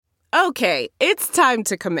Okay, it's time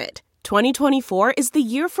to commit. 2024 is the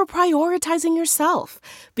year for prioritizing yourself.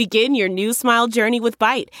 Begin your new smile journey with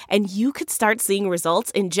Byte, and you could start seeing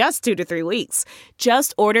results in just 2 to 3 weeks.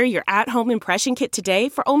 Just order your at-home impression kit today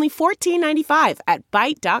for only $14.95 at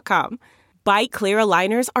Byte.com. Byte Clear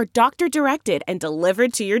aligners are doctor-directed and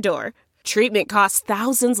delivered to your door. Treatment costs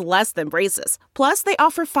thousands less than braces. Plus, they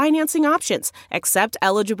offer financing options, accept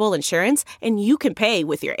eligible insurance, and you can pay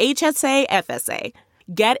with your HSA FSA.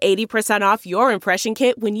 Get 80% off your impression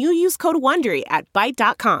kit when you use code WONDERY at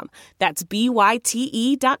Byte.com. That's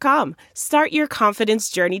BYTE.com. Start your confidence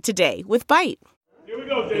journey today with Byte. Here we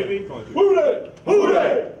go, JV. Who they? Who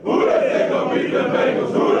they? Who they say gonna beat the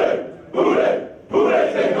Bengals? Who they? Who they? Who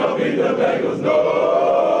they say gonna beat the Bengals? Nobody!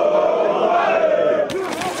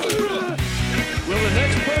 Will the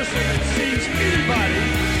next person that sees anybody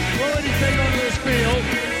throw anything onto this field,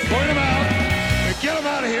 point them out, and get them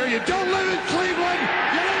out of here? You don't live in Cleveland.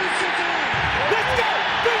 You live in Cincinnati. Let's go!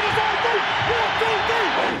 Bengals on three! 1, 2,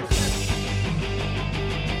 3!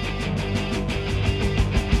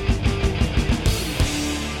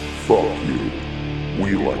 Fuck you. We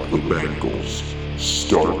like the Bengals.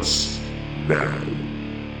 Starts now.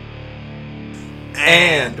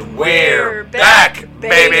 And we're back,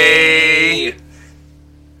 baby!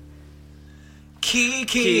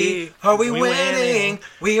 Kiki, are we winning?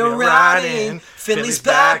 We are riding. Finley's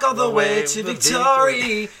back all the way to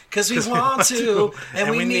victory. Cause we want to,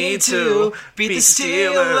 and we need to, beat the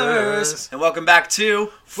Steelers. And welcome back to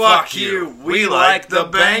Fuck You, We Like the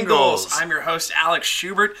Bengals. I'm your host, Alex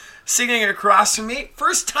Schubert. Sitting across from me,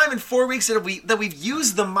 first time in 4 weeks that we've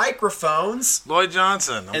used the microphones. Lloyd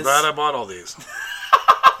Johnson. I'm glad I bought all these.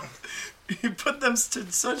 You put them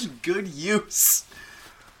to such good use.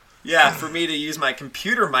 Yeah, for me to use my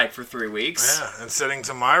computer mic for 3 weeks. Yeah, and sitting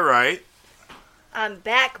to my right. I'm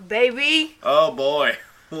back, baby. Oh, boy.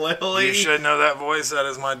 Lily. You should know that voice. That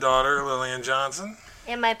is my daughter, Lillian Johnson.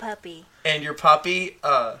 And my puppy. And your puppy,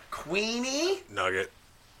 Queenie. Nugget.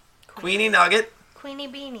 Queenie Nugget. Queenie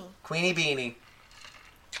Beanie. Queenie Beanie.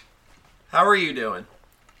 How are you doing?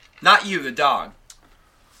 Not you, the dog.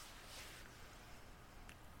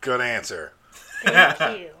 Good answer.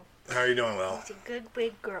 Thank you. How are you doing, Lil? It's a good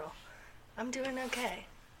big girl. I'm doing okay.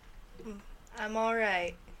 I'm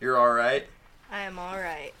alright. You're alright? I am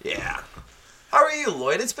alright. Yeah. How are you,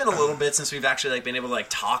 Lloyd? It's been a little bit since we've actually been able to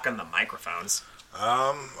talk on the microphones.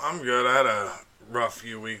 I'm good. I had a rough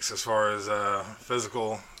few weeks as far as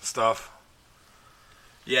physical stuff.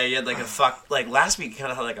 Yeah, you had last week you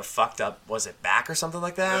kind of had a fucked up, was it back or something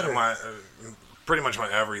like that? Yeah, pretty much my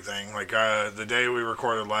everything. The day we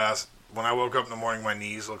recorded last, when I woke up in the morning, my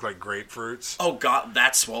knees looked like grapefruits. Oh, God,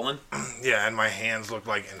 that's swollen? Yeah, and my hands looked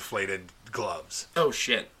like inflated gloves. Oh,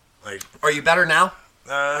 shit. Are you better now?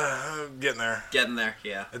 Getting there. Getting there,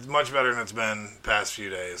 yeah. It's much better than it's been past few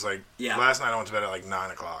days. Last night I went to bed at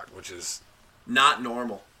 9 o'clock, which is... Not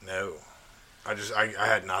normal. No. I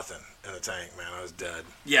had nothing in the tank, man. I was dead.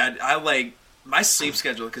 Yeah, my sleep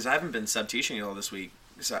schedule, because I haven't been sub-teaching all this week,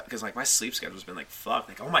 because my sleep schedule's been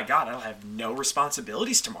fuck. Oh my God, I'll have no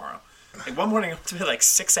responsibilities tomorrow. One morning I went to bed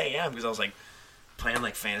 6 a.m. because I was playing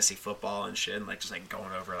fantasy football and shit, and just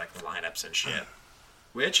going over the lineups and shit.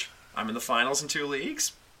 Which, I'm in the finals in 2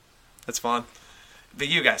 leagues. That's fun. But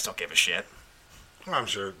you guys don't give a shit. I'm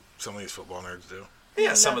sure some of these football nerds do. Yeah,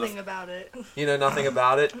 nothing about it. You know nothing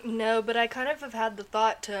about it? No, but I kind of have had the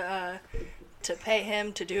thought to pay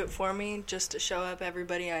him to do it for me, just to show up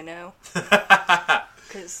everybody I know.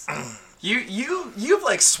 Because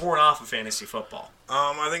you've sworn off of fantasy football.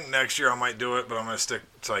 I think next year I might do it, but I'm gonna stick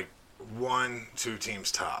to 1-2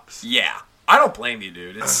 teams tops. Yeah, I don't blame you,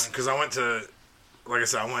 dude. It's because I went to, like I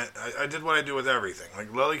said, I did what I do with everything.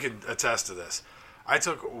 Lily could attest to this. I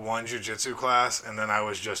took one jiu-jitsu class, and then I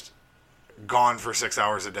was just gone for 6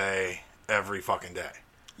 hours a day every fucking day.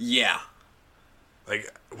 Yeah.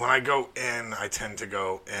 When I go in, I tend to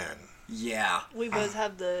go in. Yeah. We both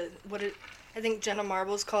have I think Jenna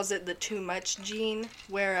Marbles calls it the too much gene,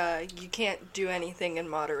 where you can't do anything in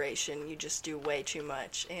moderation. You just do way too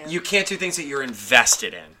much. And you can't do things that you're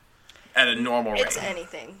invested in at a normal rate. It's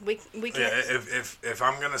anything. We can't. Yeah, if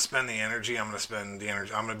I'm going to spend the energy, I'm going to spend the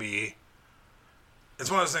energy. I'm going to be...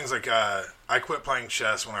 It's one of those things I quit playing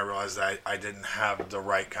chess when I realized that I didn't have the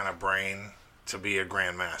right kind of brain to be a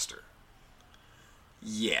grandmaster.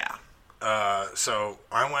 Yeah. So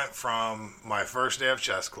I went from my first day of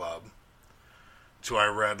chess club to I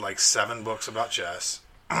read 7 books about chess.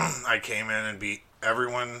 I came in and beat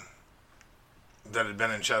everyone that had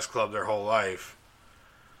been in chess club their whole life,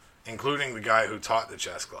 including the guy who taught the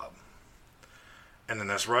chess club. And then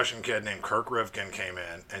this Russian kid named Kirk Rivkin came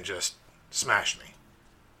in and just smashed me.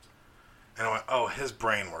 And I went, oh, his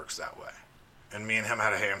brain works that way. And me and him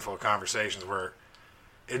had a handful of conversations where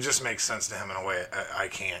it just makes sense to him in a way I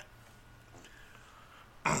can't.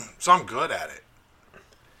 So I'm good at it.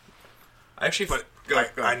 But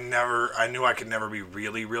I knew I could never be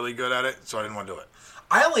really, really good at it, so I didn't want to do it.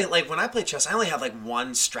 I only, like, when I play chess, I only have, like,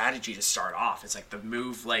 one strategy to start off. It's, like, the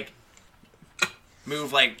move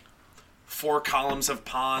 4 columns of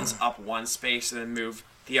pawns up 1 space, and then move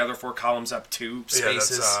the other 4 columns up 2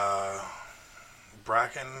 spaces. Yeah, that's,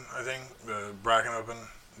 Bracken, I think. The Bracken Open.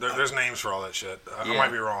 There's names for all that shit. I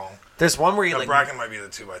might be wrong. There's one where you, Bracken might be the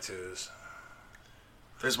 2x2s.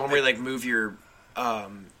 There's one where you, like, move your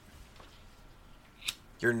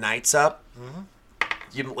knights up. Mm-hmm.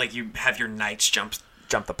 You have your knights jump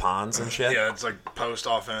the pawns and shit. Yeah, it's like post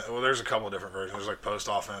offense. Well, there's a couple of different versions. There's like post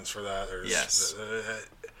offense for that. Yes.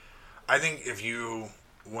 I think if you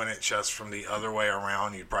win it chess from the other way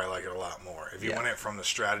around, you'd probably like it a lot more. If you win it from the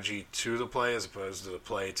strategy to the play as opposed to the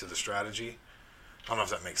play to the strategy, I don't know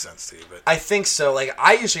if that makes sense to you, but I think so. Like,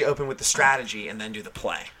 I usually open with the strategy and then do the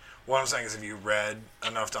play. What I'm saying is, if you read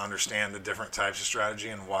enough to understand the different types of strategy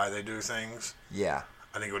and why they do things, yeah,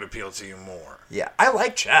 I think it would appeal to you more. Yeah, I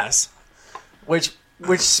like chess. Which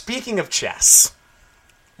speaking of chess,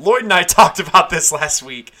 Lloyd and I talked about this last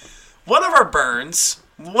week. One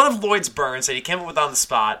of Lloyd's burns that he came up with on the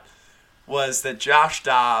spot was that Josh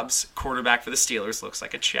Dobbs, quarterback for the Steelers, looks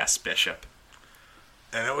like a chess bishop.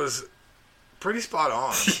 And it was pretty spot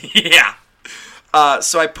on. Yeah.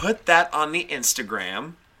 So I put that on the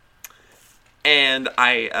Instagram. And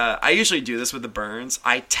I usually do this with the burns.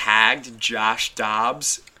 I tagged Josh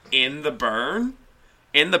Dobbs in the burn,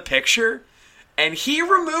 in the picture, and he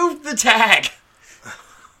removed the tag.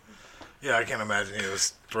 Yeah, I can't imagine he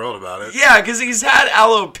was thrilled about it. Yeah, because he's had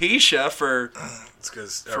alopecia for... It's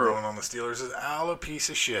because everyone on the Steelers is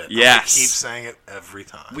alopecia shit. Yes. I keep saying it every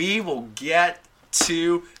time. We will get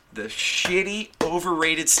to the shitty,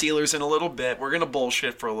 overrated Steelers in a little bit. We're going to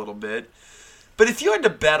bullshit for a little bit. But if you had to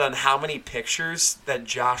bet on how many pictures that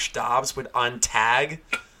Josh Dobbs would untag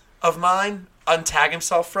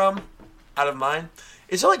himself from, out of mine,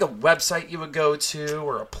 is there like a website you would go to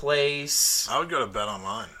or a place? I would go to Bet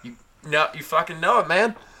Online. You fucking know it,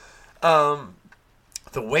 man.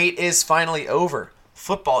 The wait is finally over.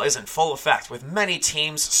 Football is in full effect, with many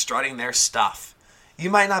teams strutting their stuff. You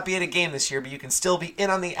might not be at a game this year, but you can still be in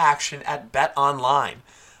on the action at Bet Online.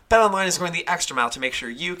 BetOnline is going the extra mile to make sure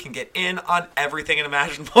you can get in on everything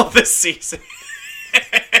imaginable this season.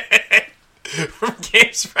 From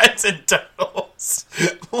game spreads and totals.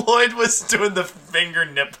 Lloyd was doing the finger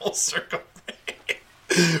nipple circle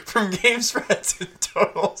thing. From game spreads and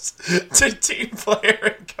totals to team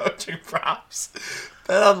player and coaching props,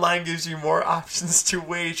 BetOnline gives you more options to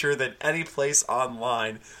wager than any place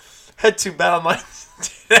online. Head to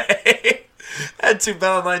BetOnline today. Head to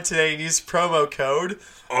BetOnline today and use promo code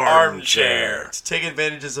Armchair to take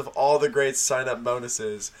advantages of all the great sign-up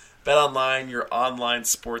bonuses. BetOnline, your online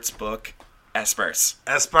sportsbook experts.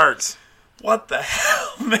 What the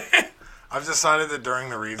hell, man? I've decided that during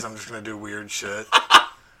the reads, I'm just going to do weird shit.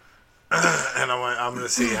 And I'm going to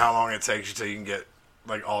see how long it takes you till you can get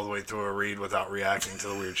like all the way through a read without reacting to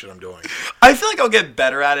the weird shit I'm doing. I feel like I'll get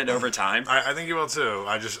better at it over time. I think you will too.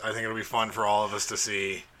 I think it'll be fun for all of us to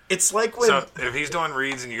see. It's like when... So if he's doing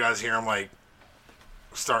reads and you guys hear him like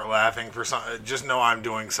start laughing for something, just know I'm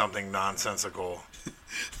doing something nonsensical.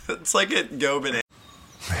 It's like at Gobin.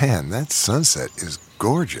 Man, that sunset is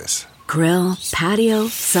gorgeous. Grill, patio,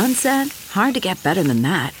 sunset. Hard to get better than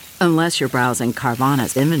that. Unless you're browsing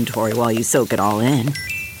Carvana's inventory while you soak it all in.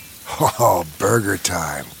 Oh, burger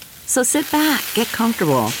time. So sit back, get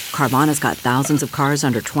comfortable. Carvana's got thousands of cars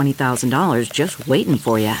under $20,000 just waiting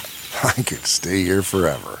for you. I could stay here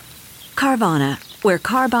forever. Carvana, where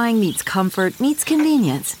car buying meets comfort meets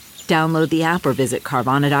convenience. Download the app or visit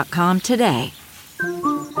Carvana.com today.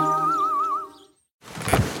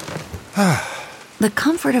 The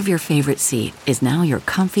comfort of your favorite seat is now your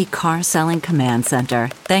comfy car selling command center,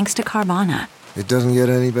 thanks to Carvana. It doesn't get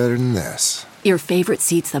any better than this. Your favorite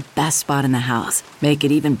seat's the best spot in the house. Make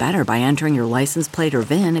it even better by entering your license plate or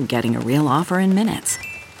VIN and getting a real offer in minutes.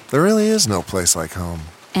 There really is no place like home.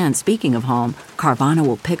 And speaking of home, Carvana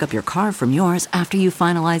will pick up your car from yours after you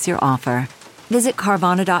finalize your offer. Visit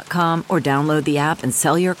Carvana.com or download the app and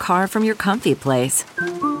sell your car from your comfy place.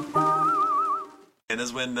 And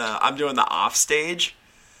is when I'm doing the off stage,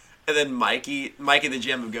 and then Mikey the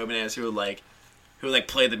GM of Go Bananas, who would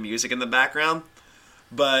play the music in the background,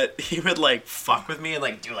 but he would like fuck with me and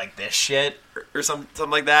like do like this shit or something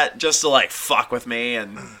like that, just to like fuck with me.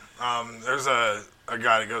 And there's a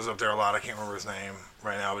guy that goes up there a lot. I can't remember his name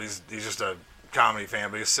right now, but he's just a comedy fan,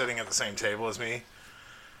 but he was sitting at the same table as me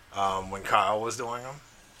when Kyle was doing them.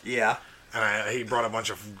 Yeah. And he brought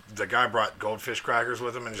the guy brought goldfish crackers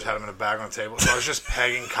with him and just had them in a bag on the table. So I was just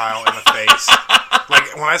pegging Kyle in the face.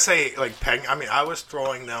 Like, when I say, like, pegging, I mean, I was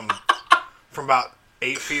throwing them from about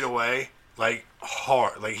 8 feet away, like,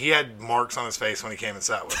 hard. Like, he had marks on his face when he came and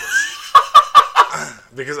sat with us.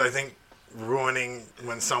 Because I think ruining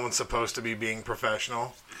when someone's supposed to be being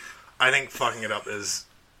professional, I think fucking it up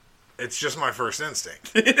it's just my first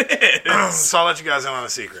instinct. It is. So I'll let you guys in on a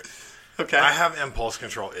secret. Okay. I have impulse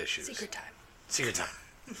control issues. Secret time. Secret time.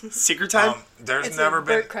 Secret time? There's It's never a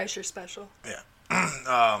been... Bert Kreischer special. Yeah.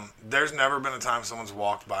 There's never been a time someone's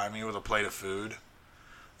walked by me with a plate of food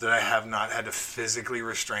that I have not had to physically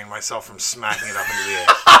restrain myself from smacking it up into the air.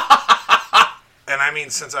 And I mean,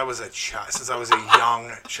 since I was a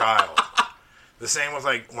young child. The same with,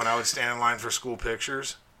 like, when I would stand in line for school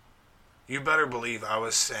pictures. You better believe I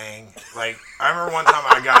was saying, like, I remember one time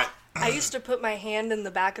I used to put my hand in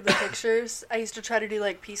the back of the pictures. I used to try to do,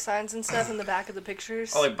 like, peace signs and stuff in the back of the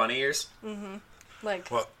pictures. Oh, like bunny ears? Mm-hmm.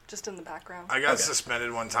 Just in the background. I got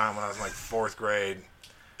suspended one time when I was in, like, 4th grade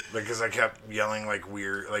because I kept yelling, like,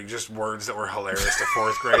 weird, like, just words that were hilarious to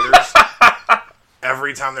 4th graders.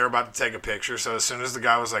 Every time they were about to take a picture. So as soon as the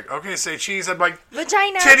guy was like, okay, say cheese, I'd be like,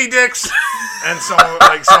 vagina, titty dicks. And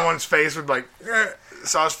someone's face would be like, eh.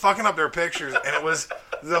 So I was fucking up their pictures, and it was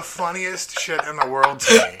the funniest shit in the world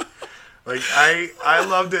to me. Like, I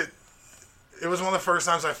loved it. It was one of the first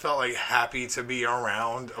times I felt, like, happy to be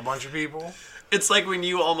around a bunch of people. It's like when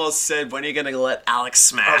you almost said, when are you going to let Alex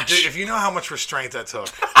smash? Dude, if you know how much restraint that took,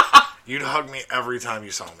 you'd hug me every time you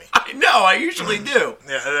saw me. I know, I usually do.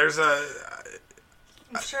 Yeah,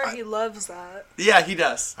 I'm sure he loves that. Yeah, he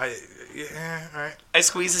does. All right. I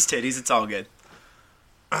squeeze his titties, it's all good.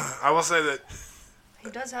 I will say that... He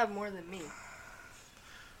does have more than me.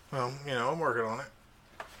 Well, I'm working on it.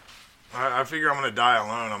 I figure I'm going to die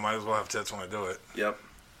alone. I might as well have tits when I do it. Yep.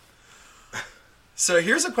 So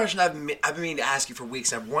here's a question I've been meaning to ask you for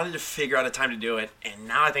weeks. I've wanted to figure out a time to do it, and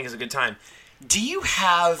now I think is a good time. Do you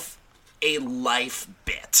have a life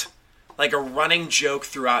bit? Like a running joke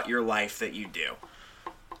throughout your life that you do?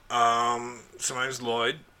 So my name's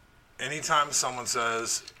Lloyd. Anytime someone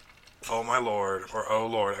says, oh my Lord, or oh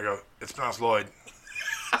Lord, I go, it's pronounced Lloyd.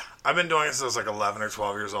 I've been doing it since I was like 11 or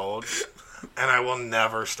 12 years old, and I will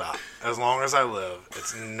never stop. As long as I live,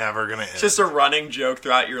 it's never going to end. Just a running joke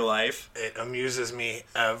throughout your life? It amuses me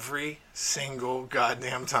every single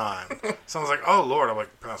goddamn time. Someone's like, oh Lord, I'm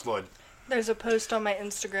like, pronounced Lloyd. There's a post on my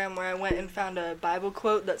Instagram where I went and found a Bible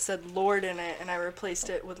quote that said Lord in it, and I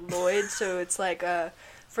replaced it with Lloyd, so it's like,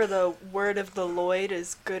 for the word of the Lloyd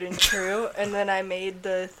is good and true, and then I made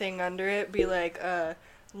the thing under it be like,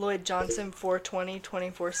 Lloyd Johnson 420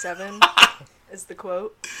 24/7 is the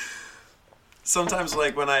quote. Sometimes,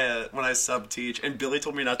 like, when I sub-teach, and Billy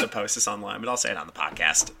told me not to post this online, but I'll say it on the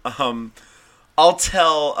podcast, I'll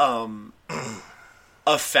tell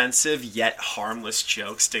offensive yet harmless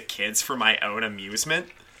jokes to kids for my own amusement.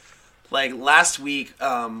 Like, last week,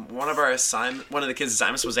 one of the kids'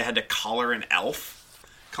 assignments was they had to color an elf.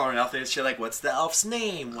 They shit like, what's the elf's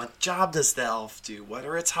name? What job does the elf do? What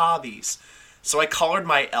are its hobbies? So I colored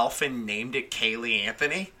my elf and named it Kaylee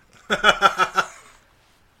Anthony. I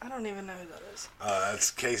don't even know who that is.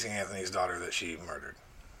 That's Casey Anthony's daughter that she murdered.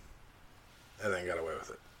 And then got away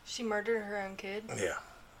with it. She murdered her own kid? Yeah.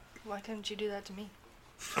 Why couldn't you do that to me?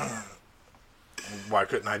 Why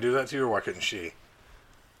couldn't I do that to you, or why couldn't she?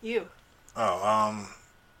 You. Oh,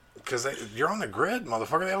 because you're on the grid,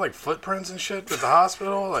 motherfucker. They have, like, footprints and shit at the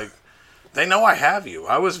hospital. Like, they know I have you.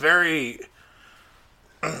 I was very,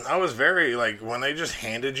 like, when they just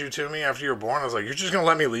handed you to me after you were born, I was like, you're just going to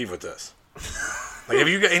let me leave with this. Like, have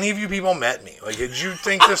any of you people met me? Like, did you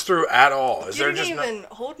think this through at all? You didn't even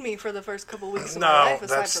hold me for the first couple weeks of my life,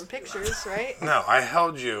 aside from pictures, right? No, I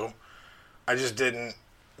held you. I just didn't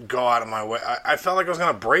go out of my way. I felt like I was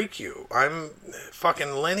going to break you. I'm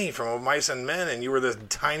fucking Lenny from Of Mice and Men, and you were this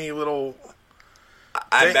tiny little...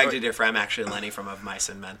 I beg to differ. I'm actually Lenny from Of Mice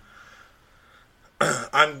and Men.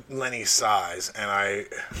 I'm Lenny's size, and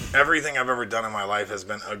everything I've ever done in my life has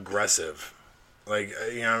been aggressive. Like,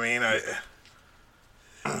 you know what I mean?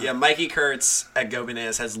 Yeah, Mikey Kurtz at Go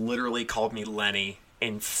Bananas has literally called me Lenny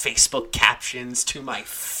in Facebook captions to my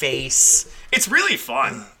face. It's really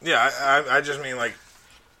fun. Yeah, I just mean, like,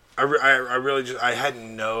 I really just, I had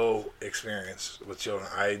no experience with children.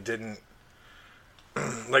 I didn't,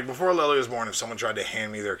 like, before Lily was born, if someone tried to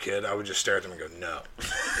hand me their kid, I would just stare at them and go, no.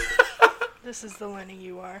 This is the Lenny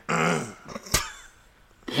you are.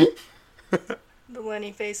 The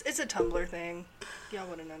Lenny face. It's a Tumblr thing. Y'all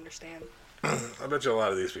wouldn't understand. I bet you a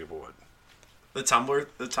lot of these people would. The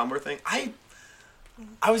Tumblr thing.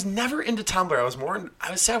 I was never into Tumblr. I was more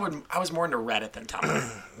into Reddit than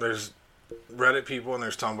Tumblr. There's Reddit people and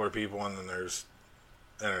there's Tumblr people and then there's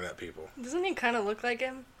internet people. Doesn't he kind of look like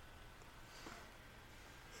him?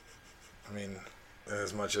 I mean,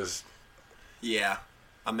 as much as... Yeah,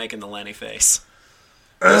 I'm making the Lenny face.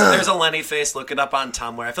 There's a Lenny face. Look it up on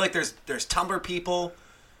Tumblr. I feel like there's Tumblr people,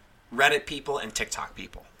 Reddit people, and TikTok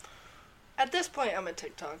people. At this point, I'm a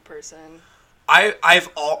TikTok person. I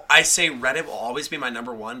say Reddit will always be my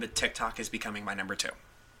number one, but TikTok is becoming my number two.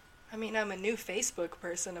 I mean, I'm a new Facebook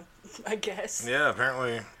person, I guess. Yeah,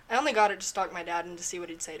 apparently. I only got it to stalk my dad and to see what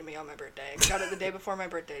he'd say to me on my birthday. I got it the day before my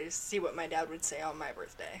birthday to see what my dad would say on my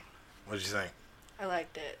birthday. What'd you think? I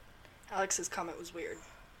liked it. Alex's comment was weird.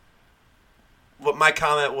 What was my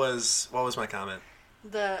comment?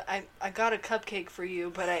 I got a cupcake for you,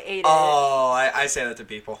 but I ate it. Oh, I say that to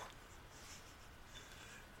people.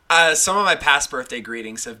 Some of my past birthday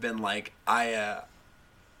greetings have been like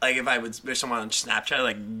if I would wish someone on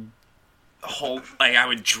Snapchat, I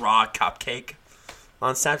would draw a cupcake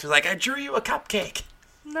on Snapchat. Like, I drew you a cupcake.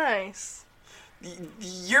 Nice.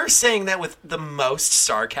 You're saying that with the most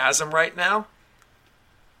sarcasm right now.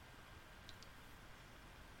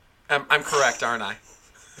 I'm correct, aren't I?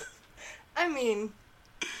 I mean,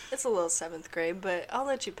 it's a little 7th grade, but I'll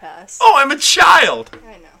let you pass. Oh, I'm a child.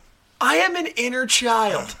 I know. I am an inner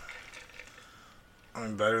child. I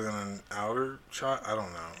mean, better than an outer child? I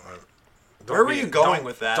don't know. Where were you going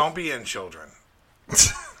with that? Don't be in children.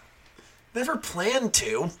 Never planned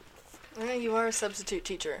to. Yeah, you are a substitute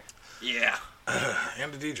teacher. Yeah.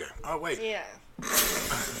 And a DJ. Oh, wait. Yeah.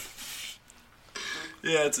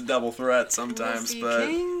 Yeah, it's a double threat sometimes, but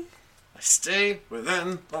King? I stay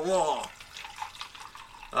within the law.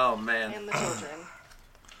 Oh, man. And the children.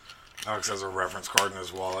 Alex has a reference card in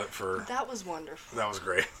his wallet for... That was wonderful. That was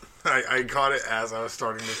great. I caught it as I was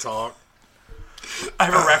starting to talk. I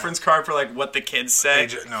have a reference card for, what the kids say.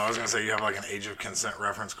 I was going to say you have, an age of consent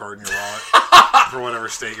reference card in your wallet for whatever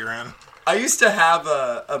state you're in. I used to have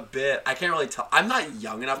a bit. I can't really tell. I'm not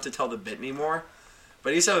young enough to tell the bit anymore.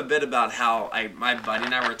 But I used to have a bit about how my buddy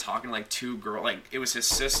and I were talking two girls. It was his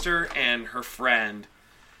sister and her friend.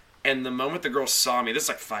 And the moment the girl saw me, this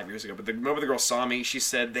is 5 years ago, but the moment the girl saw me, she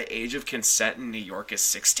said the age of consent in New York is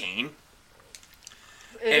 16.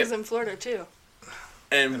 It is in Florida, too.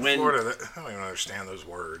 And in Florida, I don't even understand those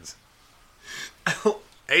words.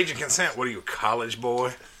 Age of consent, what are you, a college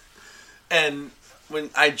boy? And when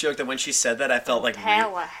I joked that when she said that, I felt like...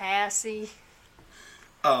 Tallahassee.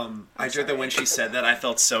 I joked that when she said that, I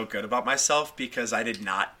felt so good about myself because I did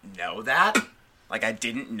not know that. I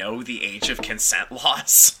didn't know the age of consent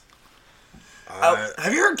laws.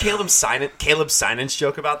 Have you heard Caleb Sinan's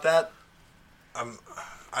joke about that?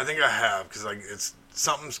 I think I have, because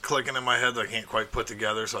something's clicking in my head that I can't quite put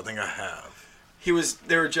together, so I think I have.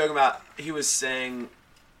 They were joking about, he was saying,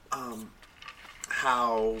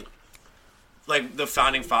 how, the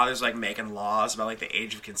founding fathers, making laws about, the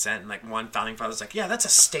age of consent, and, one founding father's like, yeah, that's a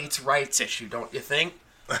states' rights issue, don't you think?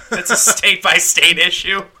 That's a state-by-state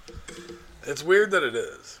issue. It's weird that it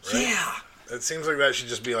is, right? Yeah. It seems like that should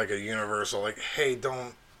just be, a universal, hey,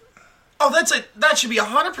 don't... Oh, that should be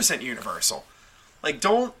 100% universal.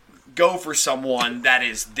 Don't go for someone that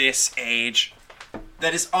is this age,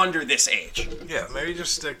 that is under this age. Yeah, maybe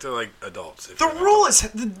just stick to, adults. The rule is,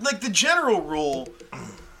 the general rule,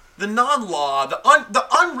 the non-law, the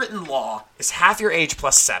unwritten law is half your age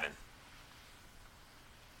plus 7.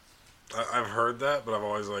 I've heard that, but I've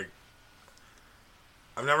always,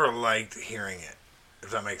 I've never liked hearing it,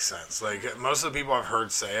 if that makes sense. Most of the people I've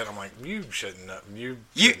heard say it, I'm like, you shouldn't know.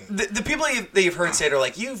 The people that you've heard say it are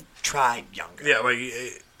like, you've tried younger. Yeah,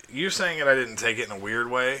 you saying it, I didn't take it in a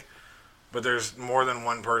weird way, but there's more than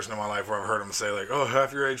one person in my life where I've heard them say, oh,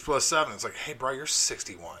 half your age plus 7. It's hey, bro, you're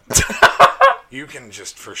 61. You can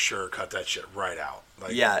just for sure cut that shit right out.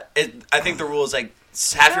 Yeah, I think the rule is,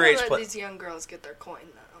 half your age plus... Let these young girls get their coin,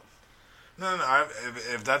 though. No.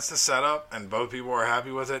 If that's the setup and both people are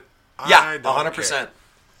happy with it, yeah, I don't 100%. care.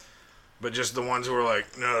 But just the ones who are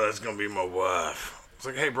like, no, that's going to be my wife. It's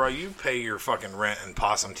hey, bro, you pay your fucking rent in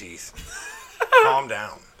possum teeth. Calm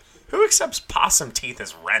down. Who accepts possum teeth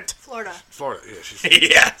as rent? Florida, yeah.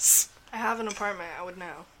 Yes. I have an apartment, I would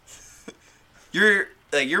know. You're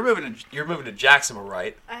moving to Jacksonville,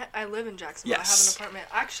 right? I live in Jacksonville. Yes. I have an apartment.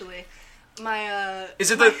 Actually, my Is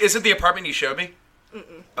it the apartment you showed me?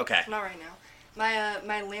 Mm-mm. Okay. Not right now.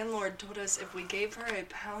 My landlord told us if we gave her a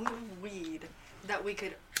pound of weed that we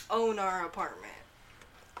could own our apartment.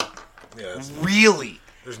 Yeah. Really?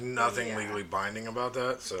 There's nothing legally binding about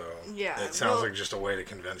that, so it sounds like just a way to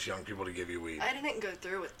convince young people to give you weed. I didn't go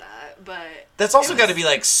through with that, but... That's also got to be,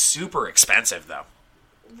 like, super expensive, though.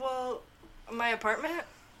 Well, my apartment?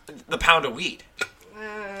 The pound of weed.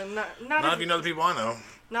 Not if you know the people I know.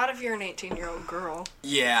 Not if you're an 18-year-old girl.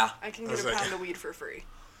 Yeah. I can get a pound of weed for free.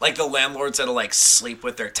 Like the landlords that'll, like, sleep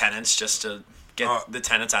with their tenants just to get the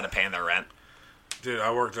tenants out of paying their rent. Dude,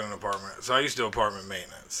 I worked in an apartment. So I used to do apartment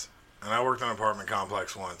maintenance. And I worked in an apartment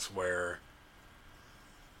complex once where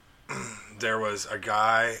there was a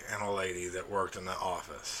guy and a lady that worked in the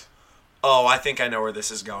office. Oh, I think I know where this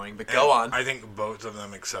is going, but go on. I think both of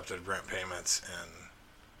them accepted rent payments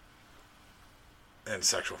and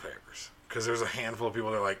sexual favors. Because there's a handful of people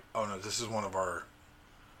that are like, oh no, this is one of our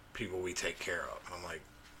people we take care of. And I'm like,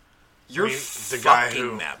 you're the guy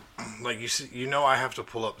who, them. Like, you know, I have to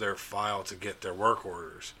pull up their file to get their work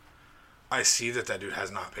orders. I see that dude has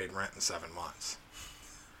not paid rent in 7 months.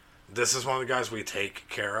 This is one of the guys we take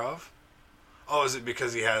care of. Oh, is it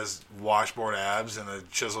because he has washboard abs and a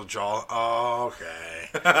chiseled jaw? Oh, okay.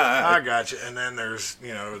 I got you. And then there's,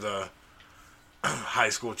 you know, the high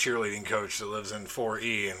school cheerleading coach that lives in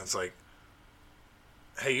 4E, and it's like,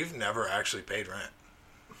 hey, you've never actually paid rent.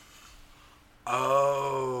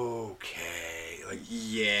 Okay. Like,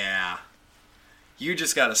 yeah. You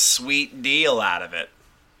just got a sweet deal out of it.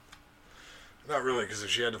 Not really, because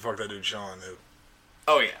if she had to fuck that dude Sean,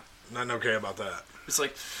 oh yeah, nothing okay about that. It's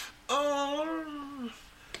like,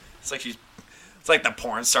 it's like the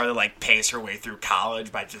porn star that like pays her way through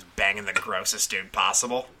college by just banging the grossest dude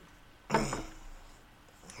possible.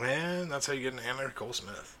 Man, that's how you get an Anna Nicole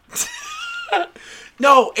Smith.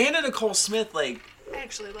 No, Anna Nicole Smith, like, I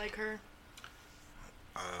actually like her.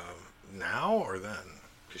 Now or then?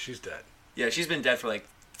 Because she's dead. Yeah, she's been dead for like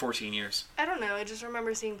 14 years. I don't know. I just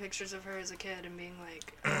remember seeing pictures of her as a kid and being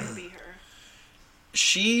like, I want to be her.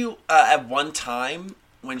 She, at one time,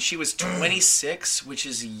 when she was 26, which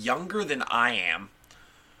is younger than I am,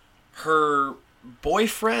 her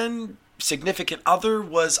boyfriend, significant other,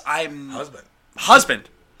 was Husband.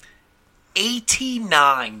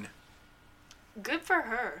 89. Good for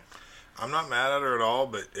her. I'm not mad at her at all,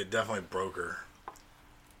 but it definitely broke her.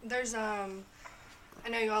 There's, I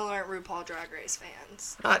know y'all aren't RuPaul Drag Race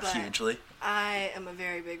fans. Not hugely. I am a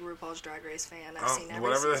very big RuPaul's Drag Race fan. I've seen every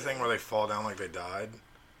whatever the season. thing where they fall down like they died.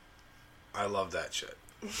 I love that shit.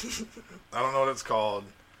 I don't know what it's called.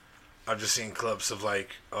 I've just seen clips of like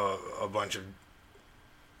a bunch of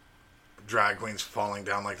drag queens falling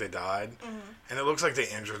down like they died, and it looks like they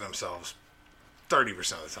injure themselves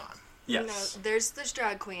 30% of the time. Yes. You know, there's this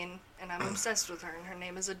drag queen, and I'm obsessed with her, and her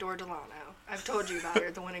name is Adore Delano. I've told you about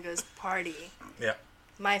her, the one who goes party. Yeah.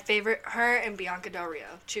 My favorite, her and Bianca Del Rio,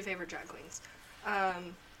 two favorite drag queens.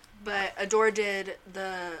 But Adore did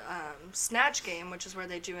the Snatch Game, which is where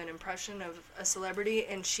they do an impression of a celebrity,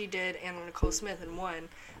 and she did Anna Nicole Smith and won.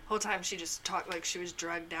 The whole time she just talked like she was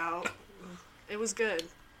drugged out. It was good.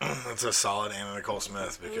 That's a solid Anna Nicole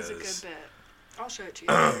Smith because it was a good bit. I'll show it to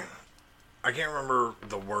you later. I can't remember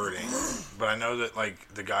the wording, but I know that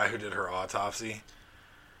like the guy who did her autopsy,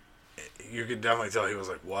 you could definitely tell he was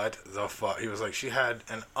like, what the fuck? He was like, she had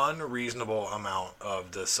an unreasonable amount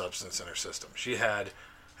of this substance in her system. She had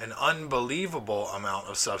an unbelievable amount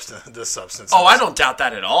of this substance. Oh, I don't doubt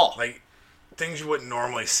that at all. Like, things you wouldn't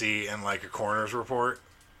normally see in, like, a coroner's report.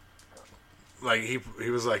 Like, he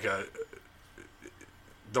was like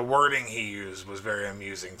the wording he used was very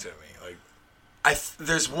amusing to me. Like,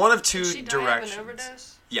 there's one of two Did she directions. Die of an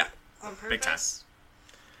overdose? Yeah. On purpose?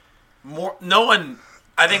 Big time. No one...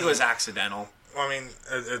 I think it was accidental. I mean,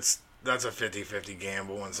 that's a 50-50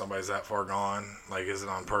 gamble when somebody's that far gone. Like, is it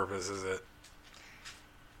on purpose? Is it...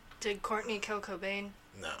 Did Courtney kill Cobain?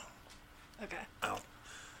 No. Okay. Oh.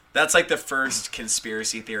 That's like the first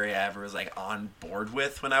conspiracy theory I ever was like on board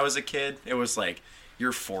with when I was a kid. It was like,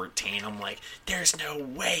 you're 14. I'm like, there's no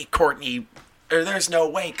way Kurt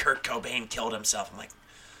Cobain killed himself. I'm like,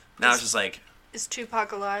 now it's just like... Is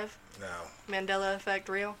Tupac alive? No. Mandela effect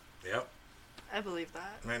real? Yep. I believe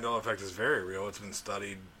that. Mandela effect is very real. It's been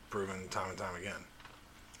studied, proven time and time again.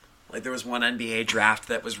 Like there was one NBA draft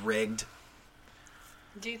that was rigged.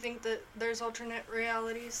 Do you think that there's alternate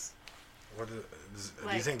realities? Do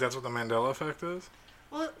you think that's what the Mandela effect is?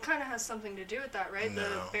 Well, it kind of has something to do with that, right? No.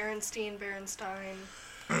 The Berenstein.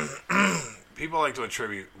 People like to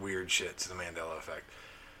attribute weird shit to the Mandela effect.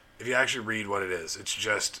 If you actually read what it is, it's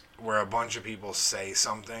just where a bunch of people say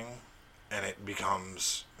something and it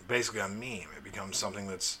becomes basically a meme. It becomes something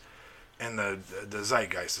that's in the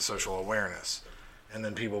zeitgeist, the social awareness. And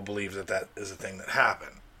then people believe that is a thing that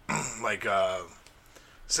happened. Like,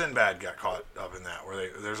 Sinbad got caught up in that, where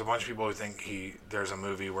there's a bunch of people who think there's a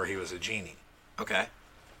movie where he was a genie. Okay.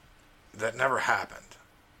 That never happened.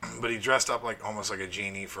 But he dressed up almost like a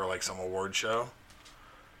genie for some award show.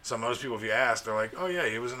 So most people, if you ask, they're like, oh yeah,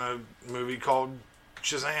 he was in a movie called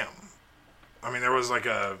Shazam. I mean, there was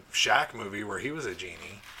a Shaq movie where he was a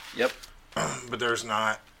genie. Yep. But there's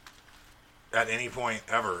not, at any point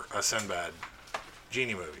ever, a Sinbad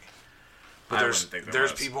genie movie. But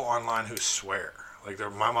there's people online who swear.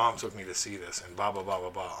 My mom took me to see this and blah, blah, blah,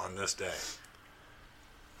 blah, blah on this day.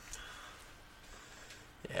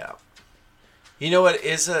 Yeah. You know what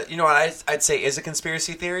I'd say is a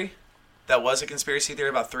conspiracy theory? That was a conspiracy theory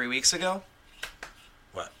about 3 weeks ago?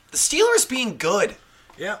 What? The Steelers being good.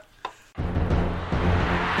 Yeah.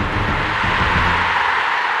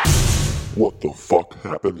 What the fuck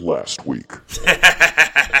happened last week?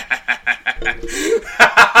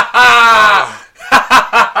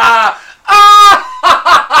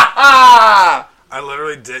 I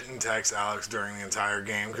literally didn't text Alex during the entire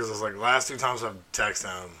game because I was like, last 2 times I've texted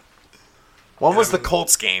him. One was the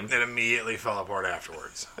Colts game. It immediately fell apart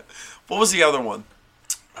afterwards. What was the other one?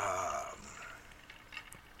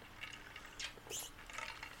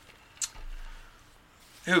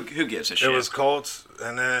 Who gives a shit? It was Colts,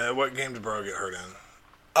 and then what game did Burrow get hurt in?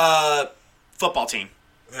 Football team.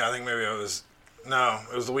 Yeah, I think maybe it was... No,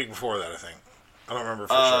 it was the week before that, I think. I don't remember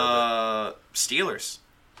for sure. Steelers.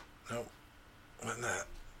 Nope. Wasn't that?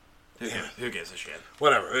 Who gives a shit?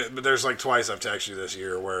 Whatever. But there's twice I've texted you this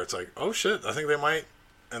year where it's oh shit, I think they might.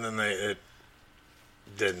 And then it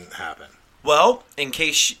didn't happen. Well, in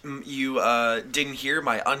case you didn't hear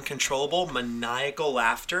my uncontrollable, maniacal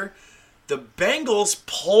laughter, the Bengals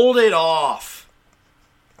pulled it off.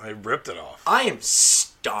 They ripped it off. I am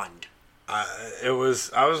stunned. I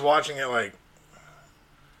was watching it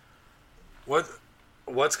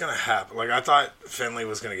what's going to happen? I thought Finley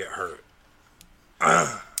was going to get hurt.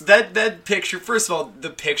 That picture, first of all,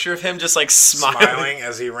 the picture of him just smiling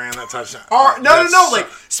as he ran that touchdown. No,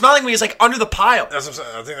 smiling when he's under the pile. That's what I'm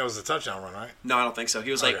saying. I think that was the touchdown run, right? No, I don't think so.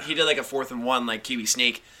 He was he did a 4th and 1 QB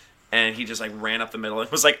sneak, and he just ran up the middle.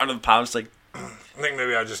 It was under the pile, just I think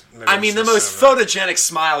maybe I just. the most photogenic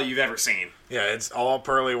smile you've ever seen. Yeah, it's all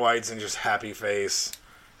pearly whites and just happy face.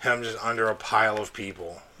 Him just under a pile of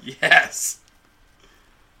people. Yes.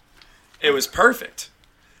 It was perfect.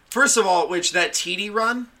 First of all, that TD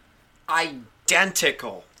run,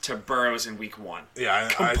 identical to Burrow's in week 1. Yeah.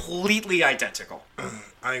 Completely identical.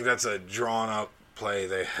 I think that's a drawn-up play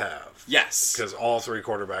they have. Yes. Because all 3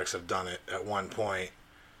 quarterbacks have done it at one point.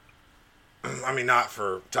 I mean, not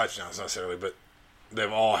for touchdowns necessarily, but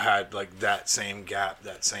they've all had, that same gap,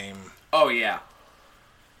 that same... Oh, yeah.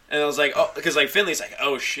 And I was because, Finley's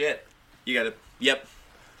oh, shit. You gotta... Yep.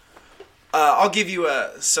 I'll give you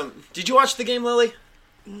some... Did you watch the game, Lily?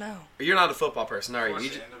 No. You're not a football person, are you? I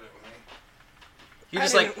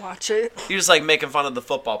didn't watch it. You're just making fun of the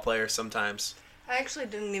football players sometimes. I actually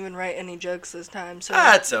didn't even write any jokes this time, so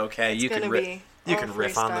that's okay. You can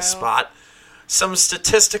riff on the spot. Some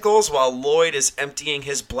statisticals while Lloyd is emptying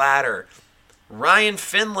his bladder. Ryan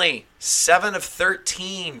Finley, 7 of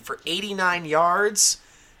 13 for 89 yards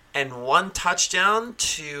and 1 touchdown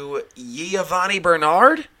to Giovanni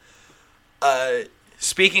Bernard.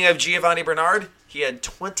 Speaking of Giovanni Bernard, he had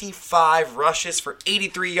 25 rushes for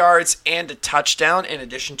 83 yards and a touchdown, in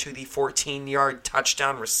addition to the 14-yard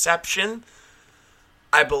touchdown reception.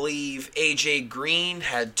 I believe A.J. Green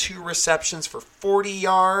had 2 receptions for 40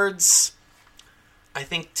 yards. I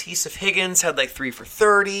think Tisa Higgins had 3 for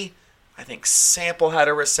 30. I think Sample had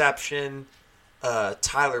a reception.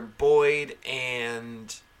 Tyler Boyd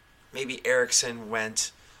and maybe Erickson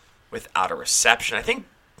went without a reception. I think...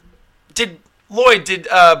 Did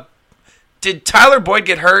Tyler Boyd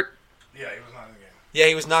get hurt? Yeah, he was not in the game. Yeah,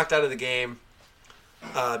 he was knocked out of the game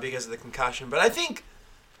because of the concussion. But I think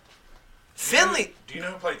Finley... Do you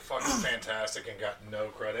know who played fucking fantastic and got no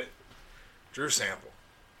credit? Drew Sample.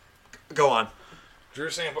 Go on. Drew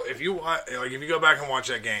Sample, if you go back and watch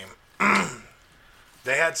that game,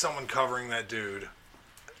 they had someone covering that dude.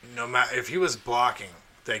 No matter if he was blocking,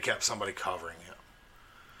 they kept somebody covering him.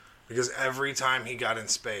 Because every time he got in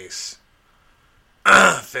space...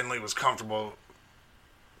 Finley was comfortable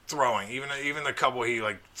throwing. Even the couple he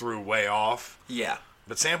threw way off. Yeah.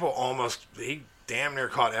 But Sample he damn near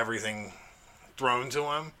caught everything thrown to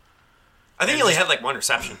him. I think he only had 1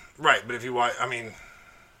 reception. Right, but if you watch,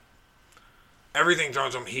 everything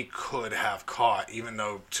thrown to him he could have caught, even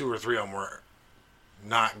though 2 or 3 of them were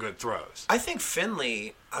not good throws. I think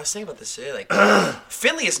Finley, I was thinking about this today,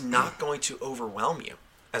 Finley is not going to overwhelm you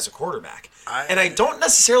as a quarterback. And I don't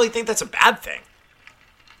necessarily think that's a bad thing.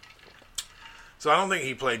 So I don't think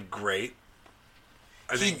he played great.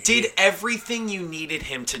 He did everything you needed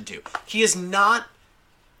him to do. He's not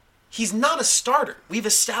a starter. We've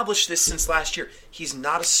established this since last year. He's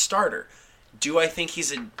not a starter. Do I think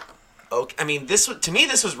he's a... Okay, I mean, to me,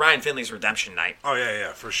 this was Ryan Finley's redemption night. Oh,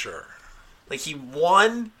 yeah, for sure. Like, he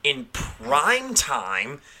won in prime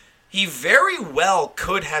time. He very well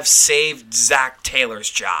could have saved Zach Taylor's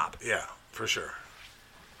job. Yeah, for sure.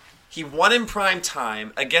 He won in prime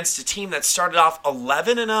time against a team that started off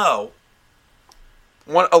 11-0.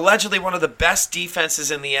 Allegedly one of the best defenses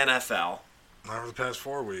in the NFL. Not over the past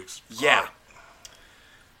 4 weeks. Yeah.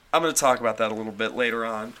 I'm going to talk about that a little bit later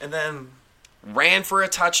on. And then ran for a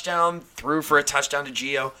touchdown, threw for a touchdown to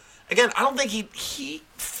Gio. Again, I don't think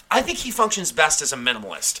I think he functions best as a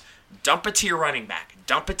minimalist. Dump it to your running back.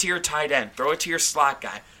 Dump it to your tight end. Throw it to your slot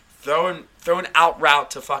guy. Throw an out route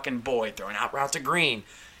to fucking Boyd. Throw an out route to Green.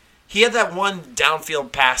 He had that one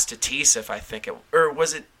downfield pass to Tisif, I think it... Or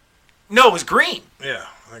was it... No, it was Green. Yeah,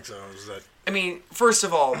 I think so. It was that... I mean, first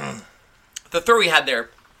of all, the throw he had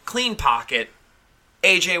there, clean pocket.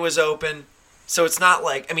 AJ was open. So it's not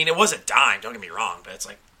like... I mean, it was a dime, don't get me wrong, but it's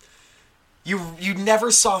like... You never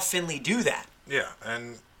saw Finley do that. Yeah,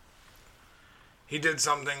 and he did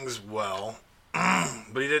some things well,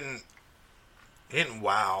 but he didn't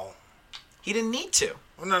wow. He didn't need to.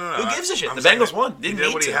 Well, no. Who gives a shit? I'm The saying Bengals won. Didn't he did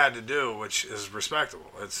need what to. he had to do, which is respectable.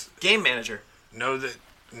 It's game manager.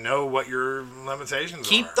 Know what your limitations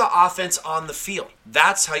Keep are. the offense on the field.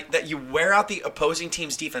 That's how that you wear out the opposing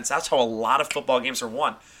team's defense. That's how a lot of football games are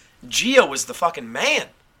won. Gio was the fucking man.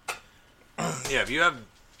 Yeah, if you have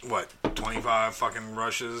 25 fucking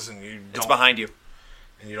rushes and It's behind you.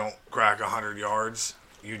 And you don't crack 100 yards,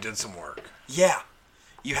 you did some work. Yeah.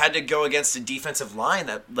 You had to go against a defensive line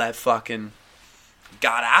that fucking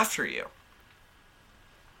got after you.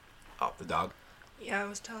 Oh, the dog. Yeah, I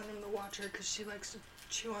was telling him to watch her because she likes to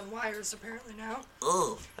chew on wires apparently now.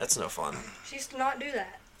 Ugh, that's no fun. She used to not do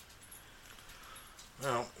that.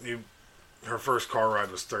 Well, her first car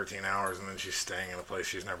ride was 13 hours, and then she's staying in a place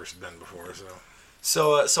she's never been before, so...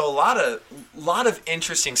 So a lot of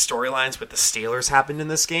interesting storylines with the Steelers happened in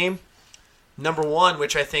this game. Number one,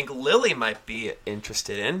 which I think Lily might be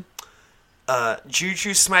interested in,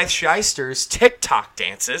 Juju Smythe-Schuster's TikTok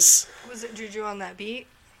dances. Was it Juju on that beat?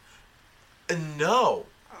 No.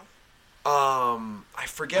 I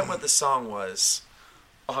forget what the song was.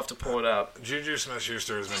 I'll have to pull it up. Juju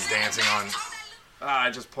Smith-Schuster has been dancing on...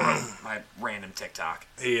 I just pulled up my random TikTok.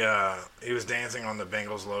 He was dancing on the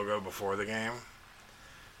Bengals logo before the game.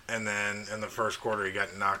 And then in the first quarter, he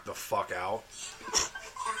got knocked the fuck out.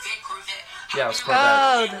 Yeah, let's play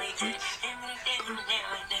that.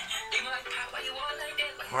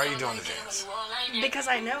 Why are you doing the dance? Because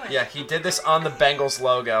I know it. Yeah, he did this on the Bengals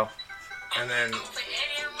logo. And then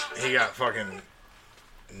he got fucking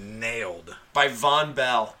nailed. By Von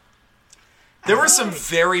Bell. There were some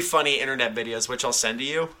very funny internet videos, which I'll send to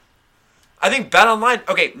you. I think BetOnline...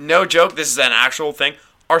 Okay, no joke, this is an actual thing.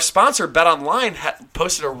 Our sponsor, BetOnline,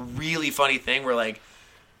 posted a really funny thing where,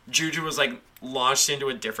 Juju was, launched into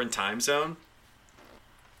a different time zone.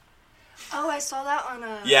 Oh, I saw that on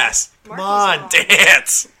a... Yes. Marky's Come on, on.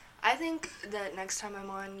 dance! I think that next time I'm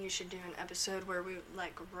on, you should do an episode where we,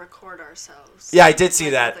 record ourselves. Yeah, I did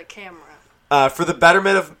see that. With a camera. For the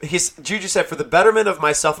betterment of... Juju said, for the betterment of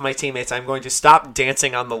myself and my teammates, I'm going to stop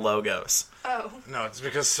dancing on the logos. Oh. No, it's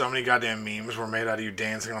because so many goddamn memes were made out of you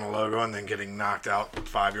dancing on a logo and then getting knocked out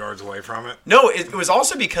 5 yards away from it. No, it was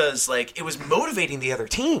also because, it was motivating the other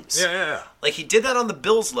teams. Yeah. He did that on the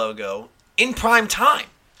Bills logo in prime time.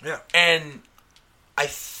 Yeah. And I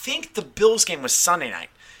think the Bills game was Sunday night.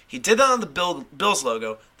 He did that on the Bills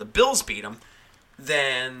logo. The Bills beat him.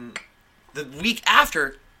 Then the week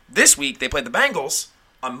after, this week, they played the Bengals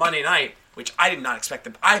on Monday night, which I did not expect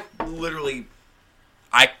them. I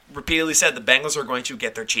repeatedly said the Bengals are going to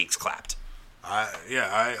get their cheeks clapped. I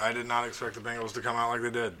did not expect the Bengals to come out like they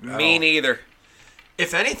did. Me neither.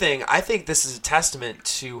 If anything, I think this is a testament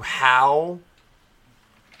to how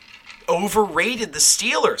overrated the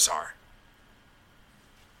Steelers are.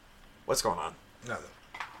 What's going on? Nothing.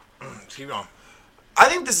 Keep going. I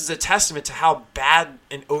think this is a testament to how bad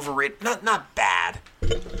and overrated... Not bad.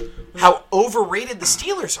 How overrated the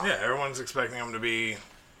Steelers are. Yeah, everyone's expecting them to be...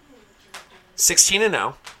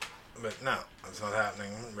 16-0. But no, that's not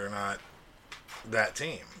happening. They're not that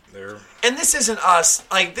team. And this isn't us.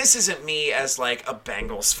 This isn't me as, a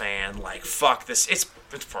Bengals fan. Fuck this. It's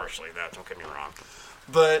partially that, don't get me wrong.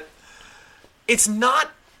 But it's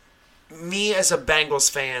not me as a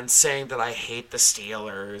Bengals fan saying that I hate the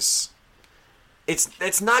Steelers.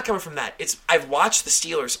 It's not coming from that. I've watched the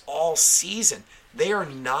Steelers all season. They are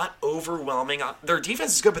not overwhelming on their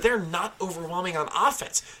defense is good, but they're not overwhelming on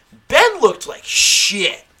offense. Ben looked like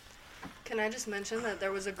shit. Can I just mention that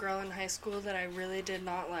there was a girl in high school that I really did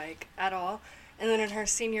not like at all? And then in her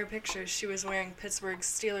senior pictures, she was wearing Pittsburgh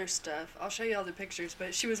Steelers stuff. I'll show you all the pictures,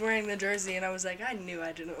 but she was wearing the jersey, and I was like, I knew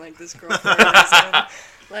I didn't like this girl for a reason.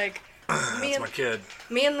 Like, That's my kid.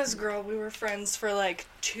 Me and this girl, we were friends for like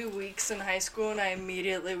 2 weeks in high school, and I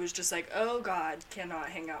immediately was just like, oh God, cannot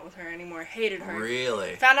hang out with her anymore. Hated her.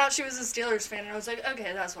 Really? Found out she was a Steelers fan, and I was like,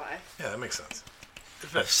 okay, that's why. Yeah, that makes sense.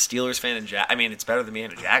 A Steelers fan and it's better than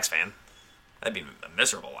being a Jags fan. That'd be a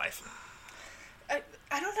miserable life.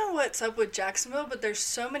 I don't know what's up with Jacksonville, but there's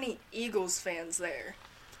so many Eagles fans there.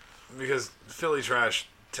 Because Philly trash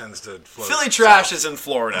tends to float. Philly trash south. is in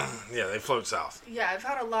Florida. Yeah, they float south. Yeah, I've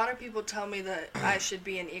had a lot of people tell me that I should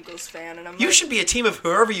be an Eagles fan, and You should be a team of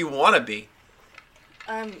whoever you want to be.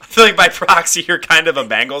 I feel like by proxy, you're kind of a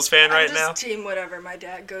Bengals fan right now. I'm just team whatever my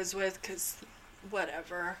dad goes with, because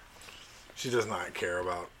whatever. She does not care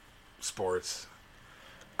about sports.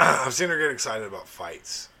 I've seen her get excited about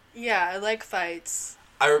fights. Yeah, I like fights.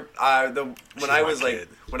 When I was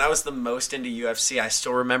the most into UFC, I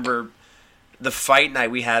still remember the fight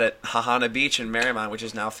night we had at Hahana Beach in Marymount, which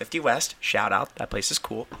is now 50 West. Shout out, that place is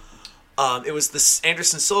cool. It was this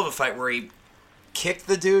Anderson Silva fight where he kicked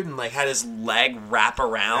the dude and like had his leg wrap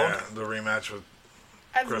around. Yeah, the rematch with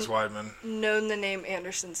Chris Weidman. Known the name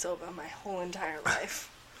Anderson Silva my whole entire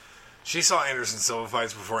life. She saw Anderson Silva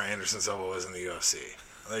fights before Anderson Silva was in the UFC.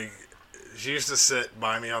 Like, she used to sit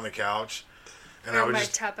by me on the couch, and I would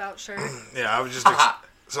just tap out shirt. Yeah, I would just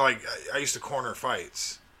so like I used to corner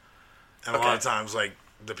fights, and a lot of times like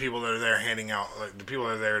the people that are there handing out like the people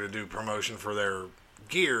that are there to do promotion for their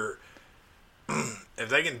gear, if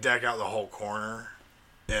they can deck out the whole corner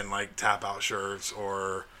in like tap out shirts,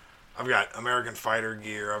 or I've got American Fighter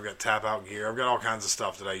gear, I've got tap out gear, I've got all kinds of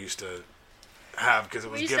stuff that I used to have because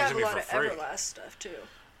it was given to me for free. We used to have a lot of Everlast stuff too.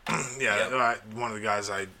 One of the guys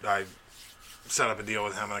I set up a deal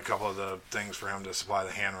with him and a couple of the things for him to supply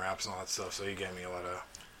the hand wraps and all that stuff, so he gave me a lot of...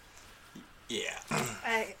 Yeah.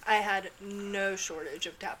 I had no shortage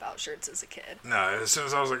of tap-out shirts as a kid. No, as soon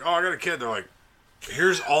as I was like, oh, I got a kid, they're like,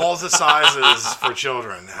 here's all the sizes for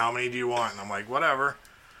children. How many do you want? And I'm like, whatever.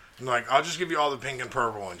 And they're like, I'll just give you all the pink and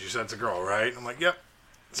purple ones. You said it's a girl, right? I'm like, yep.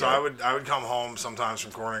 So I would come home sometimes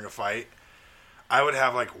from cornering a fight. I would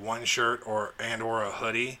have like one shirt or a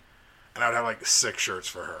hoodie, and I would have like 6 shirts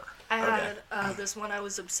for her. I had this one I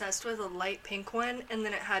was obsessed with, a light pink one, and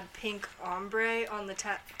then it had pink ombre on the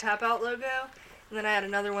tap out logo. And then I had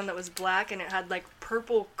another one that was black, and it had like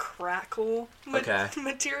purple crackle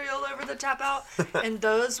material over the tap out. And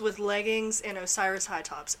those with leggings and Osiris high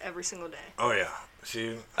tops every single day. Oh yeah,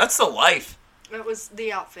 that's the life. That was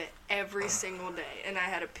the outfit every single day, and I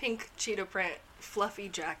had a pink cheetah print fluffy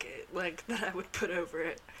jacket like that I would put over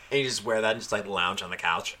it. And you just wear that and just like lounge on the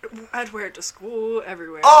couch? I'd wear it to school,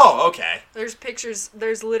 everywhere. Oh, okay. There's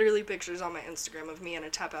literally pictures on my Instagram of me in a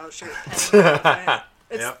tap out shirt.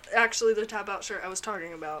 It's actually the tap out shirt I was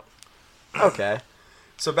talking about. Okay.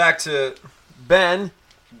 So back to Ben.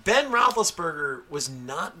 Ben Roethlisberger was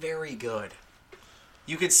not very good.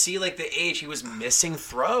 You could see like the age. He was missing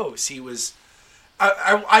throws. He was...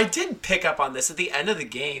 I did pick up on this at the end of the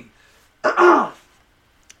game.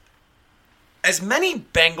 As many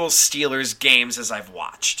Bengals-Steelers games as I've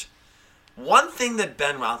watched, one thing that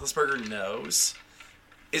Ben Roethlisberger knows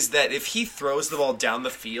is that if he throws the ball down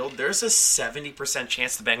the field, there's a 70%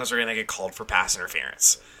 chance the Bengals are going to get called for pass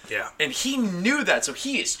interference. Yeah. And he knew that, so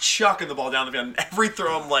he is chucking the ball down the field. And every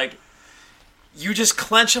throw, I'm like, you just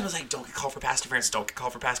clench him. I was like, don't get called for pass interference. Don't get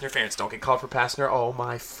called for pass interference. Don't get called for pass interference. Oh,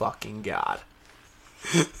 my fucking God.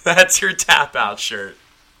 That's your tap-out shirt.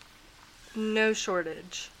 No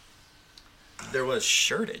shortage. There was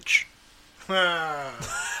shirtage.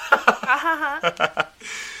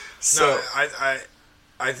 So no,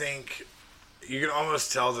 I think you can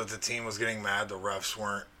almost tell that the team was getting mad. The refs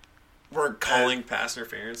weren't calling pass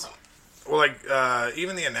interference. Well, like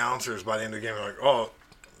even the announcers by the end of the game were like, oh,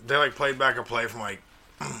 they like played back a play from like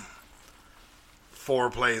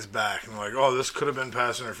 4 plays back, and like, oh, this could have been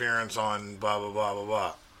pass interference on blah blah blah blah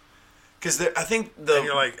blah. Because I think and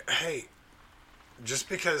you're like, hey. Just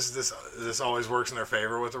because this always works in their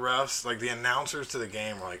favor with the refs, like the announcers to the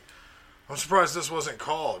game are like, I'm surprised this wasn't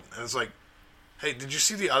called. And it's like, hey, did you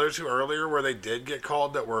see the other 2 earlier where they did get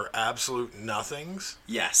called that were absolute nothings?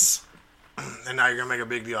 Yes. And now you're going to make a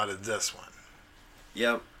big deal out of this one.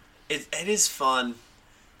 Yep. It is fun.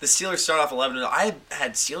 The Steelers start off 11-0. I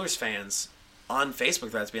had Steelers fans on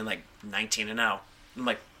Facebook threads being like 19-0. I'm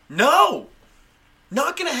like, no!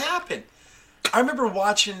 Not gonna happen. I remember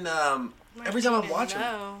watching. Every time I'm watching.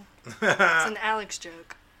 No. It's an Alex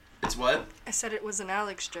joke. It's what? I said it was an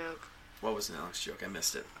Alex joke. What was an Alex joke? I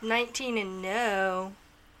missed it. 19 and no.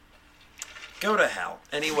 Go to hell.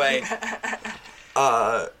 Anyway. If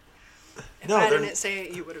I didn't say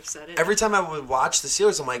it, you would have said it. Every time I would watch the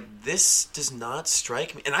Steelers, I'm like, this does not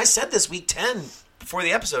strike me. And I said this week 10 before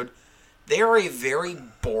the episode. They are a very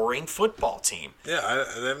boring football team. Yeah,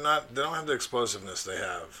 they don't have the explosiveness they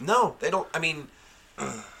have. No, they don't. I mean,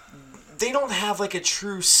 they don't have like a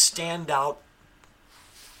true standout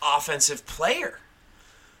offensive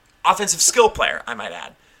skill player, I might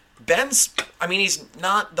add. He's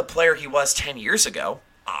not the player he was 10 years ago,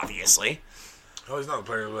 obviously. Oh, he's not the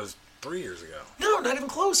player he was 3 years ago. No, not even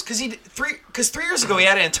close. Because 3 years ago he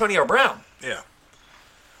had Antonio Brown. Yeah.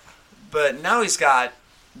 But now he's got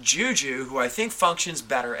Juju, who I think functions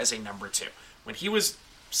better as a number 2. When he was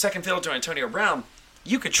second fiddle to Antonio Brown,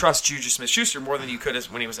 you could trust Juju Smith-Schuster more than you could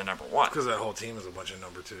when he was a number 1. Because that whole team is a bunch of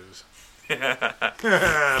number 2s.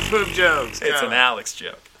 Poop jokes. It's an Alex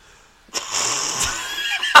joke.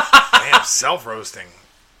 Damn, self-roasting.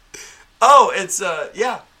 Oh, it's,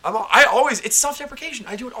 yeah. It's self-deprecation.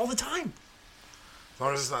 I do it all the time. As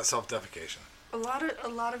long as it's not self-defecation. A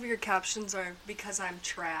lot of your captions are because I'm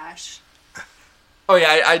trash. Oh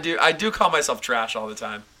yeah, I do call myself trash all the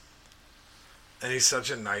time. And he's so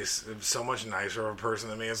much nicer of a person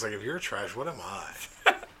than me. It's like, if you're trash, what am I?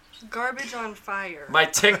 Garbage on fire. My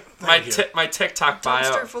TikTok bio.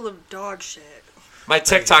 Dumpster full of dog shit. My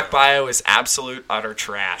TikTok bio is absolute utter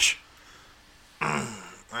trash. I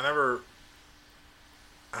don't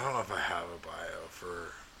know if I have a bio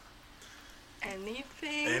for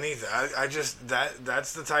anything.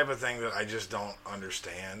 That's the type of thing that I just don't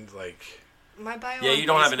understand. Like, my bio. Yeah, you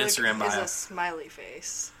don't have an Instagram bio. Is a smiley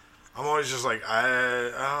face. I'm always just like, I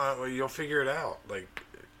don't know. Well, you'll figure it out. Like,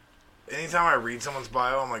 anytime I read someone's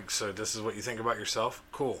bio, I'm like, so this is what you think about yourself?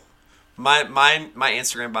 Cool. My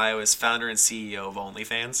Instagram bio is founder and CEO of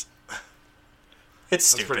OnlyFans. It's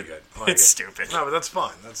stupid. That's pretty good. It's stupid. No, but that's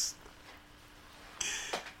fun.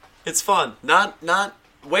 It's fun. Not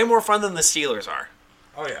way more fun than the Steelers are.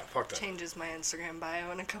 Oh yeah, fuck that. Changes my Instagram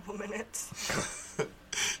bio in a couple minutes.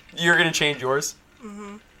 You're gonna change yours?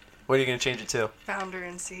 Mm-hmm. What are you gonna change it to? Founder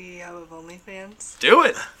and CEO of OnlyFans. Do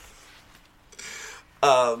it.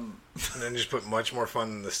 And then just put much more fun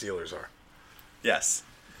than the Steelers are. Yes.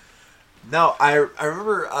 No, I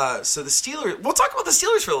remember. So the Steelers. We'll talk about the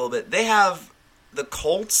Steelers for a little bit. They have the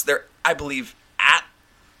Colts. They're, I believe, at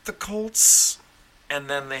the Colts, and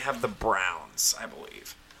then they have the Browns, I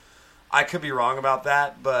believe. I could be wrong about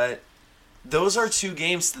that, but those are 2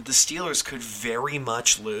 games that the Steelers could very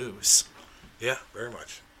much lose. Yeah, very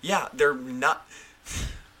much. Yeah, they're not.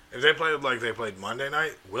 If they played like they played Monday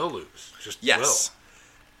night, we'll lose. Just yes.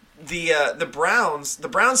 Will. The Browns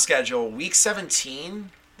schedule, week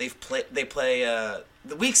 17 they play the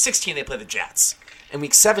week 16 they play the Jets, and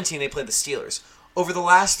week 17 they play the Steelers. Over the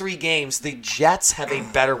last 3 games, the Jets have a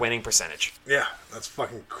better winning percentage. Yeah, that's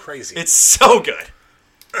fucking crazy. It's so good.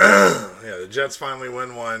 Yeah, the Jets finally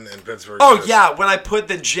win one in Pittsburgh. Oh yeah, when I put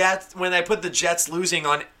the Jets losing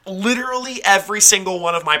on literally every single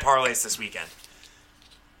one of my parlays this weekend.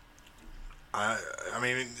 I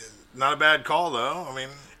mean, not a bad call though. I mean,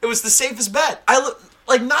 it was the safest bet.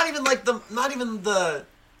 Not even the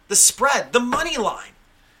spread, the money line,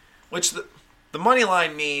 which the money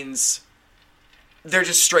line means they're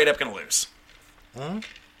just straight up going to lose. Hmm?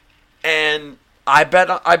 And I bet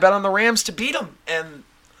on the Rams to beat them. And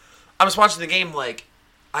I was watching the game like,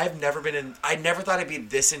 I never thought I'd be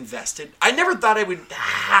this invested. I never thought I would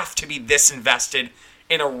have to be this invested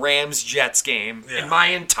in a Rams-Jets game in my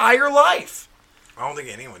entire life. I don't think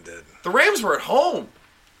anyone did. The Rams were at home.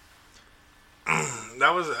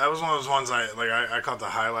 That was one of those ones I caught the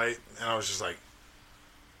highlight and I was just like,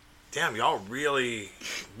 damn, y'all really,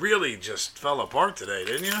 really just fell apart today,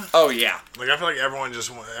 didn't you? Oh yeah. Like, I feel like everyone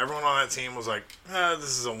on that team was like,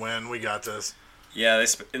 this is a win, we got this. Yeah,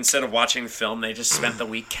 instead of watching film, they just spent the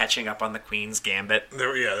week catching up on the Queen's Gambit. They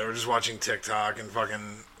were just watching TikTok and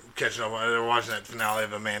fucking catching up. They were watching that finale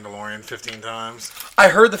of The Mandalorian 15 times. I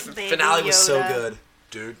heard the finale was so good.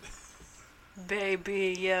 Dude.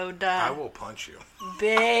 Baby Yoda. I will punch you.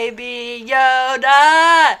 Baby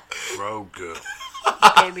Yoda. Grogu.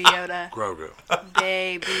 Baby Yoda. Grogu.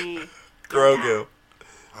 Baby Grogu.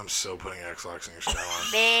 I'm so putting X-Lax in your show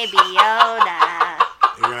on. Baby Yoda.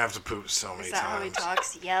 You're going to have to poop so many times. Is that how he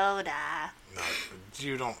talks? Yoda. No,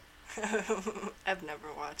 you don't. I've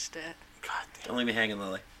never watched it. God damn. Don't leave me hanging,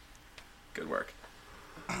 Lily. Good work.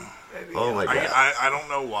 Oh my God. I don't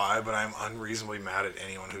know why, but I'm unreasonably mad at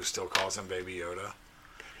anyone who still calls him Baby Yoda.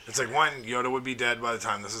 It's like, one, Yoda would be dead by the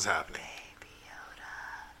time this is happening. Baby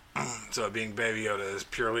Yoda. So being Baby Yoda is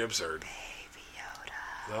purely absurd.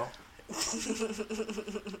 Baby So,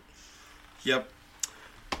 Yep.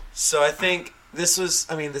 So I think this was,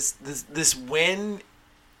 this win,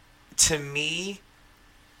 to me,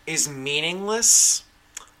 is meaningless,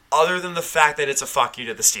 other than the fact that it's a fuck you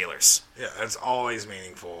to the Steelers. yeah, it's always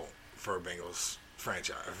meaningful for a Bengals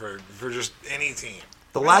franchise, for just any team.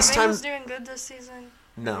 The Are last the time... Bengals doing good this season?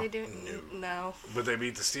 No. Are they doing... No. But they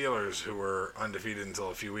beat the Steelers, who were undefeated until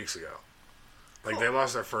a few weeks ago. Like, they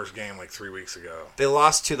lost their first game, 3 weeks ago. They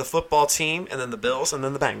lost to the football team, and then the Bills, and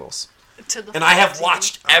then the Bengals. To the And I have team.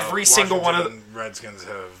 watched every single one of Washington Redskins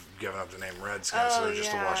have given up the name Redskins, so they're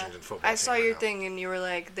just a Washington football team. I saw right your now. thing, and you were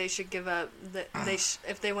like, they should give up...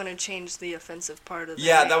 if they want to change the offensive part of the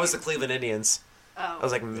Yeah, name. that was the Cleveland Indians. Oh, I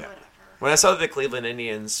was like, whatever. when I saw that the Cleveland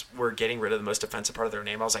Indians were getting rid of the most offensive part of their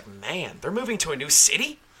name, I was like, man, they're moving to a new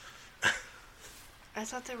city? I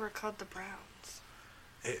thought they were called the Browns.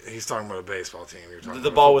 He's talking about a baseball team. You're talking The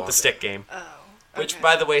about a ball with football the team. stick game. Oh. Which, okay.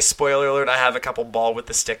 by the way, spoiler alert, I have a couple ball with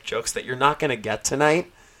the stick jokes that you're not going to get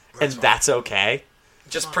tonight, and that's okay.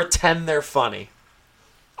 Just pretend they're funny.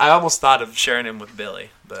 I almost thought of sharing them with Billy,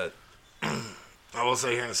 but... I will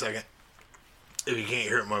say here in a second, if you can't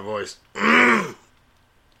hear it in my voice, I'm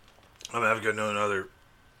going to have to go do another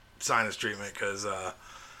sinus treatment because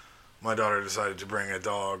my daughter decided to bring a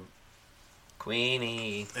dog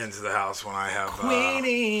Queenie. into the house when I have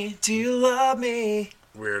Queenie, do you love me?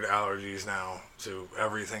 weird allergies now to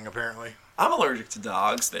everything, apparently. I'm allergic to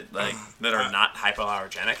dogs that are not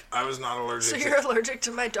hypoallergenic. I was not allergic So to... you're allergic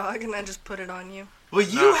to my dog, and I just put it on you? Well,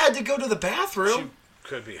 you had to go to the bathroom. She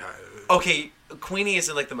could be high. Okay, Queenie is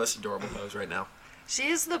in the most adorable pose right now. She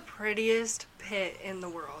is the prettiest pit in the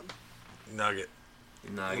world. Nugget.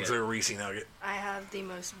 Nugget. Looks like a Reese Nugget. I have the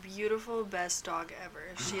most beautiful, best dog ever.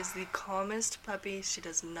 She is the calmest puppy. She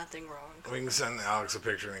does nothing wrong. We can send Alex a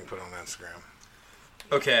picture and he can put it on Instagram.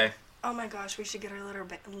 Okay. Oh my gosh, we should get her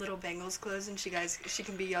little Bengals clothes, and she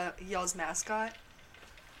can be y'all's mascot.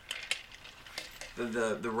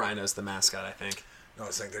 The rhino's the mascot, I think. No, I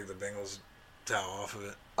was saying take the Bengals towel off of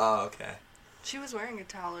it. Oh, okay. She was wearing a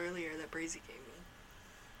towel earlier that Brazy gave me.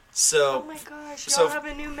 So... Oh my gosh, so- y'all have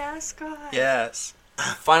a new mascot. Yes.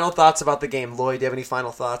 Final thoughts about the game. Lloyd, do you have any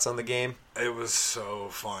final thoughts on the game? It was so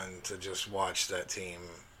fun to just watch that team.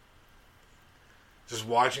 Just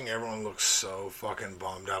watching everyone look so fucking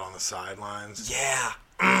bummed out on the sidelines. Yeah.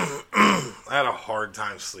 I had a hard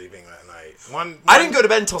time sleeping that night. I didn't go to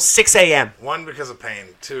bed until 6 a.m. One, because of pain.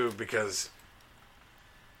 Two, because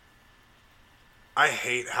I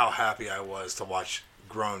hate how happy I was to watch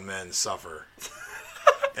grown men suffer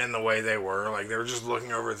in the way they were. Like, they were just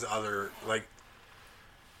looking over at the other... Like,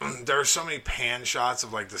 there are so many pan shots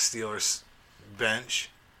of, the Steelers bench,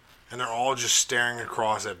 and they're all just staring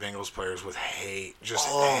across at Bengals players with hate. Just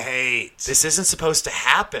hate. This isn't supposed to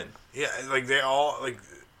happen. Yeah, they all...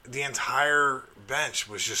 the entire bench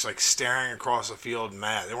was just, staring across the field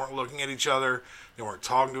mad. They weren't looking at each other. They weren't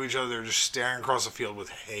talking to each other. They were just staring across the field with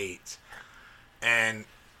hate. And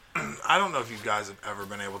I don't know if you guys have ever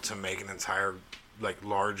been able to make an entire...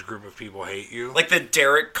 large group of people hate you. Like the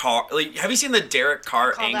Derek Carr... have you seen the Derek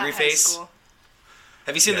Carr Call angry that high face? school.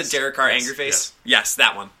 Have you seen Yes. the Derek Carr Yes. angry face? Yes. Yes,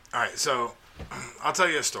 that one. All right, so I'll tell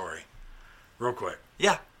you a story real quick.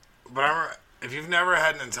 Yeah. But I remember, if you've never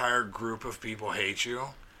had an entire group of people hate you,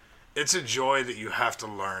 it's a joy that you have to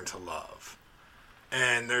learn to love.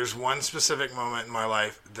 And there's one specific moment in my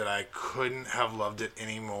life that I couldn't have loved it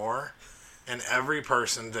anymore. And every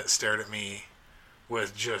person that stared at me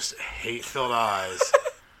with just hate-filled eyes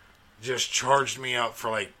just charged me up for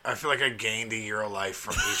I feel like I gained a year of life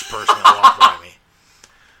from each person that walked by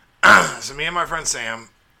me. So me and my friend Sam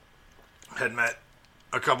had met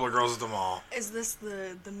a couple of girls at the mall. Is this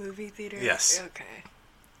the movie theater? Yes. Okay.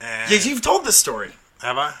 And Yeah, you've told this story.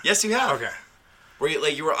 have I? Yes, you have. Okay. Where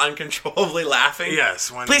you were uncontrollably laughing?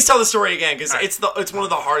 Yes. Please tell the story again, because Right. it's one of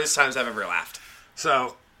the hardest times I've ever laughed.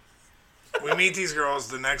 So we meet these girls.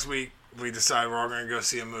 The next week, we decide we're all going to go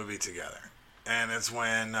see a movie together. And it's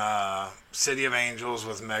when City of Angels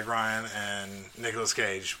with Meg Ryan and Nicolas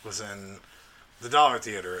Cage was in the Dollar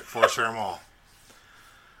Theater at Forest Fair Mall.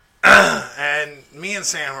 And me and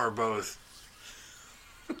Sam are both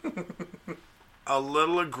a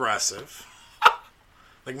little aggressive.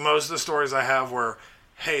 Most of the stories I have were,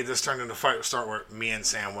 hey, this turned into a fight, start where me and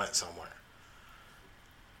Sam went somewhere.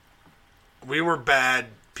 We were bad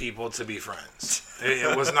people to be friends.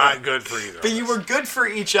 It was not good for either. But you were good for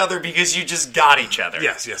each other because you just got each other.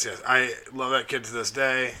 Yes. I love that kid to this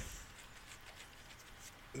day.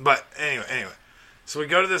 But anyway. So we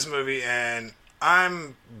go to this movie, and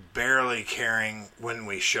I'm barely caring when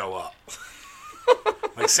we show up.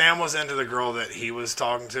 Like, Sam was into the girl that he was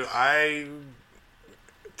talking to. I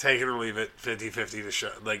take it or leave it, 50-50 to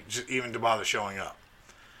show, like, just even to bother showing up.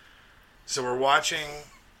 So we're watching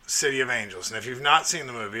City of Angels, and if you've not seen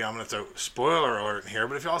the movie, I'm going to throw spoiler alert in here,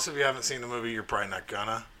 but if you haven't seen the movie, you're probably not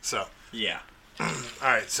gonna. So yeah.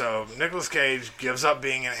 Alright, so Nicolas Cage gives up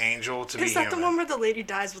being an angel to be human. Is that the one where the lady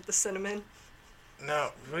dies with the cinnamon? No,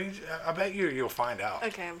 I bet you'll find out.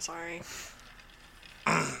 Okay, I'm sorry.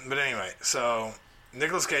 But anyway, so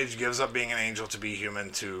Nicolas Cage gives up being an angel to be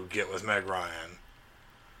human to get with Meg Ryan.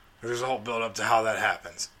 There's a whole build up to how that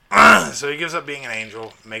happens. So he gives up being an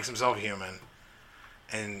angel, makes himself human,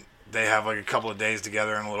 and they have like a couple of days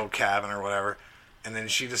together in a little cabin or whatever, and then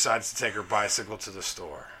she decides to take her bicycle to the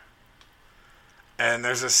store. And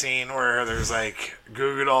there's a scene where there's like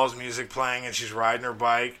Goo Goo Dolls music playing, and she's riding her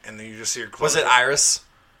bike, and then you just see her close. Was it Iris?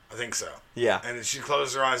 I think so. Yeah. And then she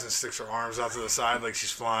closes her eyes and sticks her arms out to the side like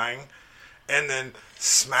she's flying. And then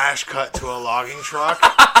smash cut to a logging truck.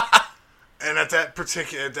 And at that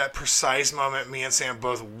precise moment, me and Sam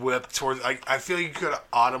both whipped towards. I feel you could have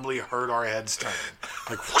audibly heard our heads turn,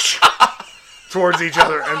 like whoosh, towards each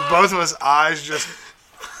other, and both of us eyes just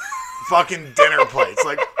fucking dinner plates,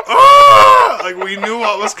 like ah! Like we knew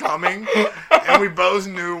what was coming, and we both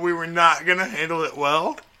knew we were not gonna handle it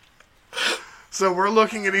well. So we're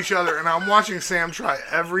looking at each other, and I'm watching Sam try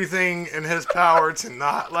everything in his power to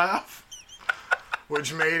not laugh,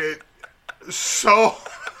 which made it so.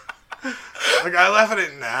 Like, I laugh at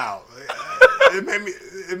it now.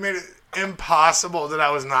 It made it impossible that I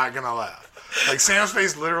was not gonna laugh. Like, Sam's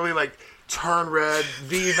face literally, like, turned red,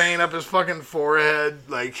 V vein up his fucking forehead.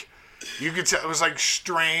 Like, you could tell it was, like,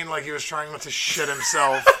 strained, like he was trying not to shit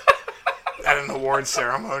himself at an award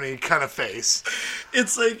ceremony kind of face.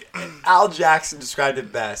 It's like Al Jackson described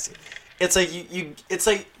it best. It's like it's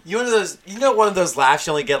like one of those, one of those laughs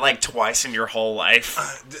you only get like twice in your whole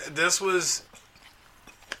life. This was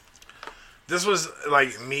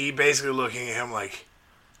like me basically looking at him like,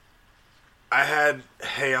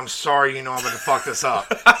 hey, I'm sorry, I'm about to fuck this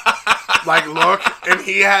up. Like, look, and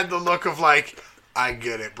he had the look of like, I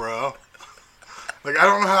get it, bro. Like, I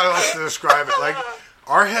don't know how else to describe it. Like,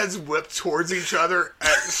 our heads whipped towards each other at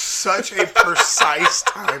such a precise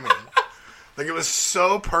timing. Like, it was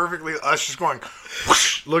so perfectly us just going,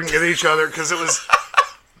 whoosh, looking at each other, because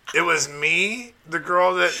it was me, the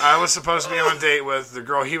girl that I was supposed to be on a date with, the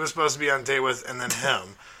girl he was supposed to be on a date with, and then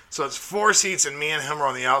him. So it's 4 seats, and me and him are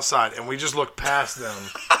on the outside, and we just looked past them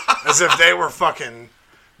as if they were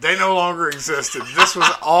they no longer existed. This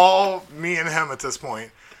was all me and him at this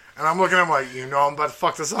point. And I'm looking at him like, I'm about to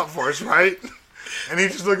fuck this up for us, right? And he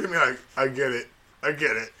just looked at me like, I get it.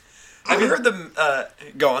 Have you heard them,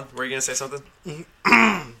 go on, were you going to say something?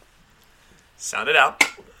 Sound it out.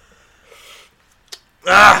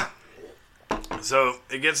 So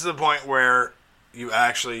it gets to the point where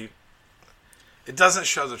it doesn't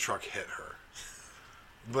show the truck hit her,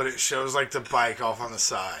 but it shows like the bike off on the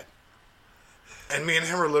side. And me and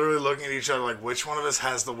him are literally looking at each other like, which one of us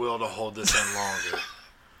has the will to hold this in longer?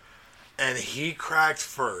 And he cracked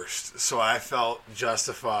first, so I felt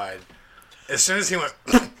justified. As soon as he went,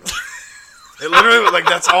 it literally, like,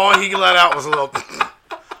 that's all he let out was a little,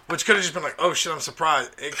 which could have just been like, oh shit, I'm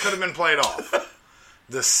surprised. It could have been played off.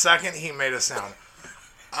 The second he made a sound,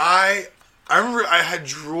 I remember I had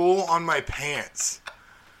drool on my pants.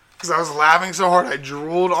 Because I was laughing so hard, I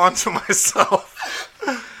drooled onto myself.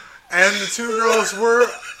 And the two girls were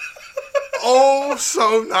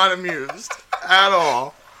so not amused at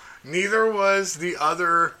all. Neither was the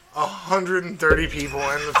other 130 people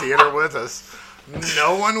in the theater with us.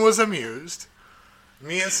 No one was amused.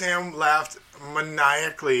 Me and Sam laughed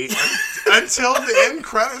maniacally until the end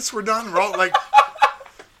credits were done.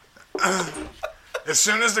 As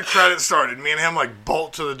soon as the credits started, me and him like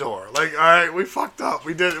bolt to the door. Like, all right, we fucked up.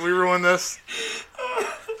 We did it. We ruined this.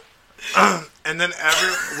 And then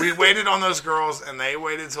we waited on those girls, and they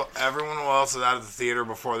waited till everyone else was out of the theater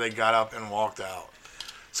before they got up and walked out.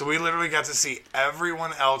 So we literally got to see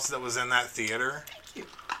everyone else that was in that theater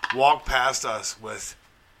walk past us with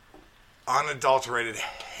unadulterated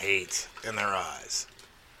hate in their eyes.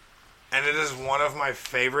 And it is one of my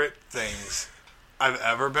favorite things I've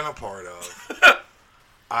ever been a part of.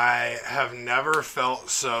 I have never felt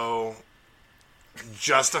so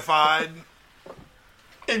justified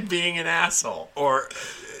in being an asshole. Or,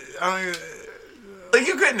 like,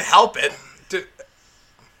 you couldn't help it. Dude,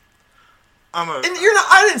 and you're not.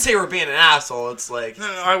 I didn't say you were being an asshole. It's like no,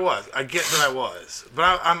 I was. I get that I was,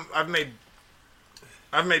 but I've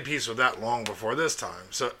made peace with that long before this time.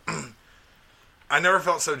 So I never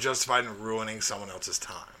felt so justified in ruining someone else's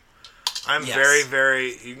time. I'm Yes. very,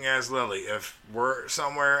 very... You can ask Lily. If we're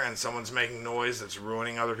somewhere and someone's making noise that's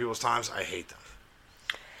ruining other people's times, I hate them.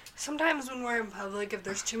 Sometimes when we're in public, if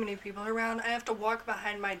there's too many people around, I have to walk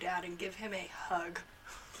behind my dad and give him a hug.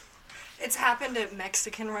 It's happened at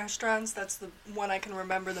Mexican restaurants. That's the one I can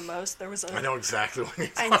remember the most. There was I know exactly what you're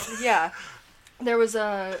talking about. yeah. There was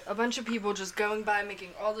a bunch of people just going by, making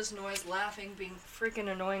all this noise, laughing, being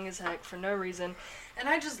freaking annoying as heck for no reason. And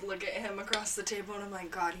I just look at him across the table and I'm like,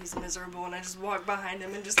 God, he's miserable. And I just walk behind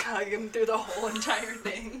him and just hug him through the whole entire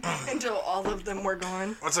thing until all of them were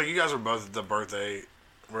gone. It's like you guys were both at the birthday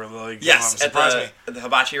where Lily came Yes, up and surprised me. at the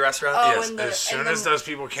hibachi restaurant. Oh, Yes, and as soon as those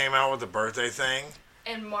people came out with the birthday thing,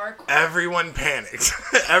 And Mark... everyone panicked.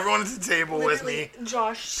 Everyone at the table with me.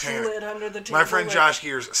 Josh slid under the table. My friend like- Josh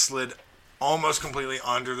Gears slid almost completely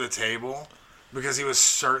under the table because he was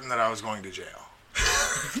certain that I was going to jail.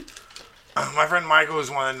 My friend Michael was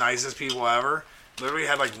one of the nicest people ever. Literally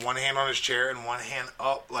had like one hand on his chair and one hand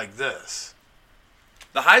up like this.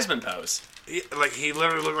 The Heisman pose. He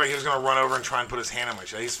literally looked like he was going to run over and try and put his hand on my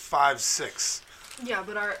chest. He's 5'6". Yeah,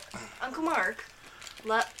 but our Uncle Mark,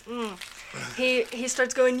 he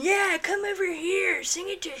starts going, yeah, come over here, sing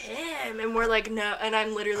it to him. And we're like, no. And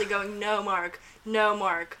I'm literally going, no, Mark,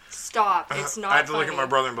 stop. It's not I had to funny. look at my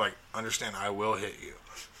brother and be like, understand, I will hit you.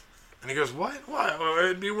 And he goes, what? Why? Well,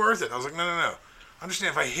 it'd be worth it. I was like, no.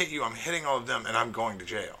 Understand, if I hit you, I'm hitting all of them and I'm going to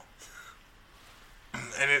jail.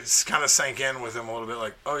 And it's kind of sank in with him a little bit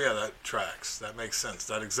like, oh yeah, that tracks. That makes sense.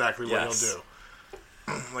 That's exactly what he'll do.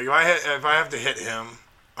 Like, if I have to hit him,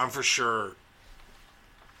 I'm for sure...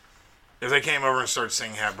 If they came over and started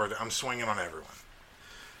singing Happy Birthday, I'm swinging on everyone.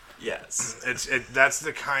 Yes. That's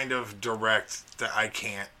the kind of direct that I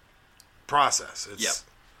can't process.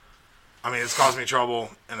 I mean, it's caused me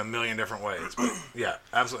trouble in a million different ways. But yeah,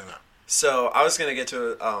 absolutely not. So I was gonna get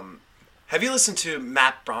to. Have you listened to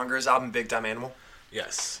Matt Bronger's album Big Time Animal?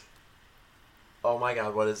 Yes. Oh my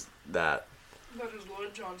God, what is that? That is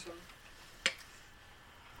Lloyd Johnson.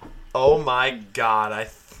 Oh my God,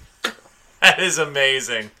 that is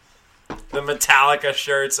amazing. The Metallica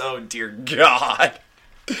shirts. Oh dear God.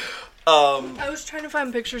 I was trying to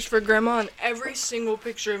find pictures for Grandma, and every single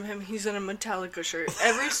picture of him, he's in a Metallica shirt.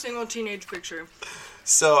 Every single teenage picture.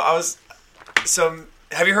 So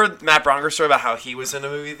have you heard Matt Bronger's story about how he was in a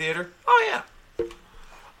movie theater? Oh yeah.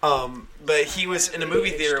 But he was in a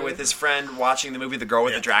movie theater with his friend watching the movie The Girl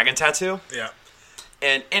with the Dragon Tattoo. Yeah.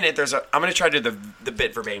 And in it, I'm going to try to do the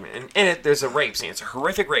bit verbatim. And in it, there's a rape scene. It's a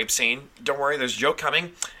horrific rape scene. Don't worry, there's a joke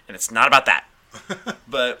coming, and it's not about that.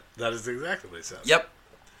 But that is exactly what he says. Yep.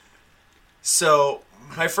 So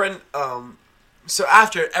my friend, so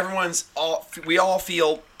after we all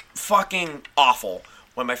feel fucking awful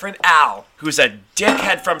when my friend Al, who's a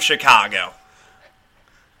dickhead from Chicago,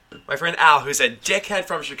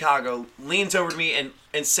 leans over to me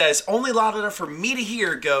and says, only loud enough for me to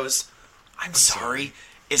hear, goes, I'm sorry,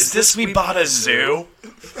 is this we bought a zoo?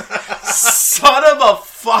 Son of a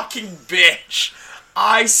fucking bitch.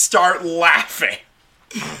 I start laughing.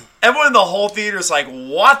 Everyone in the whole theater is like,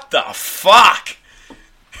 what the fuck?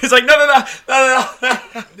 He's like, no.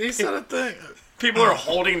 He said a thing. People are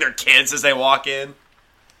holding their kids as they walk in.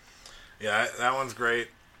 Yeah, that one's great.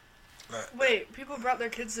 Wait, people brought their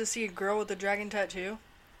kids to see a girl with a dragon tattoo?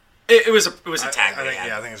 It was a tag.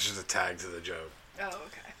 I think it's just a tag to the joke. Oh,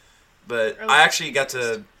 okay. But I actually got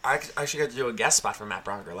to do a guest spot for Matt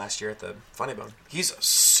Bronger last year at the Funny Bone. He's a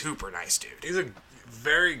super nice dude. He's a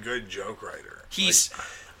very good joke writer.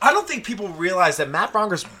 I don't think people realize that Matt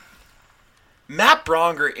Bronger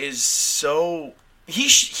is so he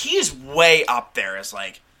is way up there as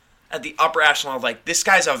like at the upper echelon of like this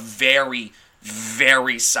guy's a very,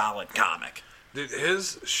 very solid comic. Dude,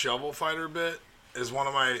 his shovel fighter bit is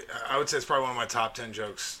I would say it's probably one of my top 10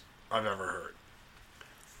 jokes I've ever heard.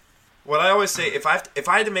 What I always say, if I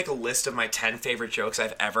had to make a list of my 10 favorite jokes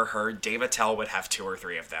I've ever heard, Dave Attell would have 2 or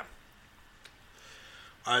 3 of them.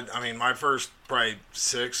 I mean, my first probably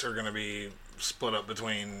 6 are going to be split up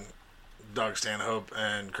between Doug Stanhope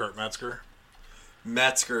and Kurt Metzger.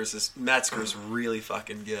 Metzger's really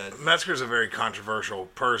fucking good. Metzger's a very controversial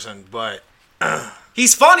person, but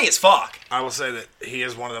he's funny as fuck. I will say that he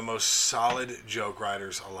is one of the most solid joke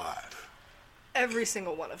writers alive. Every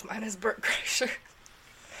single one of mine is Burt Kreischer.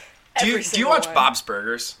 Do you watch Bob's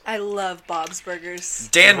Burgers? I love Bob's Burgers.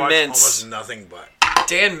 Dan Mintz. Almost nothing but.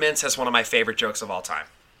 Dan Mintz has one of my favorite jokes of all time.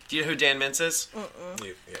 Do you know who Dan Mintz is?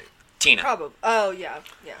 Mm-mm. Yeah. Tina. Probably. Oh, yeah.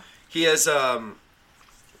 He has,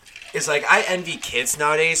 it's like, I envy kids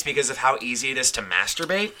nowadays because of how easy it is to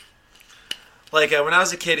masturbate. Like, when I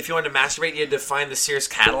was a kid, if you wanted to masturbate, you had to find the Sears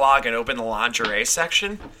catalog and open the lingerie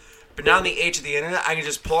section. But now in the age of the internet, I can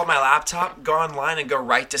just pull up my laptop, go online, and go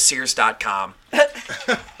right to Sears.com.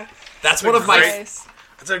 That's one of my...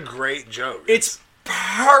 That's a great joke. It's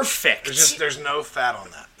perfect. There's no fat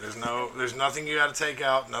on that. There's nothing you got to take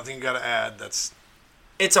out, nothing you got to add.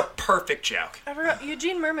 It's a perfect joke. I forgot,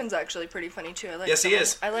 Eugene Merman's actually pretty funny too. Yes, he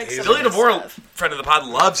is. I like some Billy of his DeVore, stuff. friend of the pod,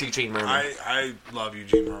 loves Eugene Merman. I love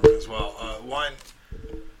Eugene Merman as well. One,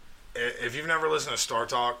 if you've never listened to Star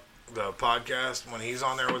Talk, the podcast, when he's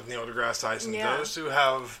on there with Neil deGrasse Tyson, those two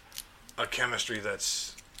have a chemistry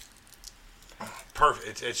that's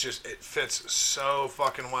perfect. It fits so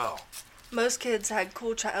fucking well. Most kids had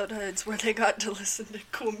cool childhoods where they got to listen to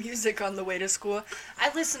cool music on the way to school. I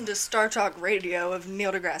listened to Star Talk Radio of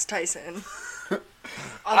Neil deGrasse Tyson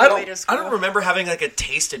on the way to school. I don't remember having like a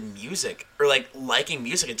taste in music or like liking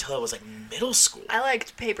music until I was like middle school. I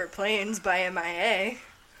liked Paper Planes by MIA.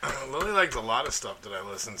 Lily liked a lot of stuff that I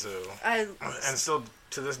listened to. And still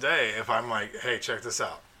to this day, if I'm like, hey, check this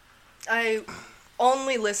out. I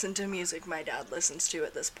only listen to music my dad listens to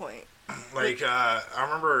at this point. Like, I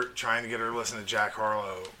remember trying to get her to listen to Jack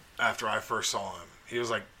Harlow after I first saw him. He was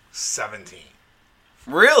like 17.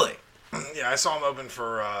 Really? Yeah, I saw him open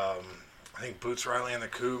for, I think Boots Riley and the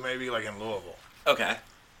Coup, maybe, like in Louisville. Okay.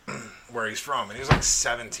 Where he's from. And he was like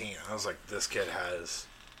 17. I was like, this kid has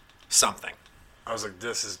something. I was like,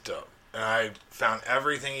 this is dope. And I found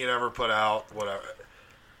everything he'd ever put out, whatever.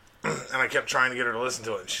 And I kept trying to get her to listen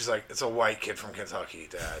to it. And she's like, it's a white kid from Kentucky,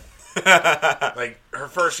 Dad. Like, her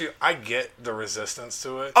first few, I get the resistance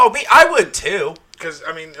to it. Oh, I would too. Because,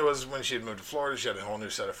 I mean, it was when she had moved to Florida. She had a whole new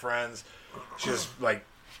set of friends. She was, like,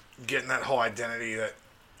 getting that whole identity that...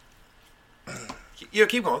 Yeah,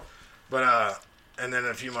 keep going. But, and then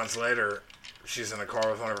a few months later, she's in a car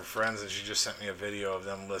with one of her friends, and she just sent me a video of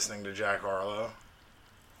them listening to Jack Harlow.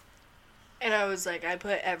 And I was like, I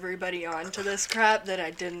put everybody on to this crap that I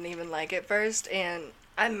didn't even like at first, and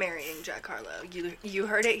I'm marrying Jack Harlow. You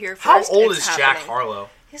heard it here first. How old is Jack Harlow?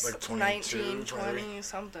 He's like 19, 20,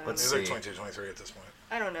 something. He's like 22, 23 at this point.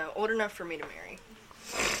 I don't know. Old enough for me to marry.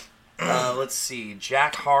 Let's see.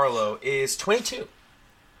 Jack Harlow is 22.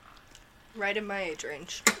 Right in my age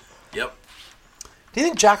range. Yep. Do you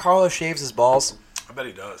think Jack Harlow shaves his balls? I bet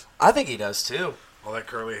he does. I think he does too. All that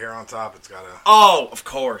curly hair on top, it's gotta... Oh, of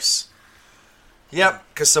course. Yep,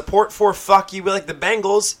 because support for Fuck You We Like the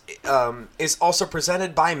Bengals is also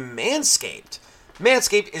presented by Manscaped.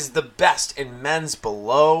 Manscaped is the best in men's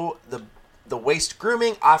below the waist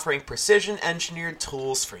grooming, offering precision-engineered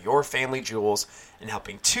tools for your family jewels and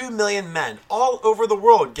helping 2 million men all over the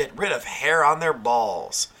world get rid of hair on their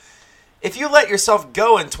balls. If you let yourself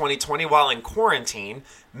go in 2020 while in quarantine,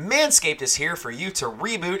 Manscaped is here for you to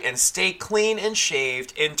reboot and stay clean and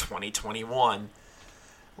shaved in 2021.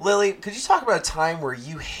 Lily, could you talk about a time where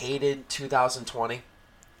you hated 2020?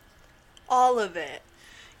 All of it.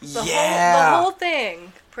 The whole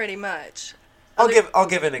thing, pretty much. I'll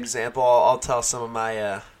give an example. I'll tell some of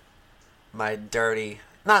my my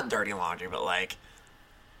not dirty laundry, but like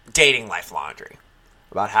dating life laundry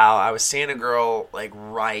about how I was seeing a girl like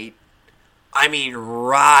right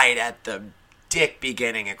at the dick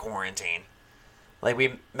beginning of quarantine. Like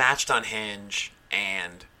we matched on Hinge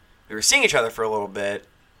and we were seeing each other for a little bit.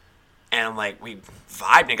 And, like, we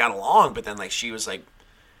vibed and got along, but then, like, she was like,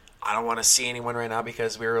 I don't want to see anyone right now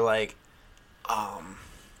because we were, like,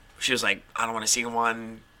 she was like, I don't want to see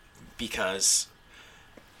anyone because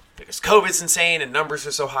COVID's insane and numbers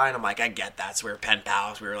are so high. And I'm like, I get that. So we were pen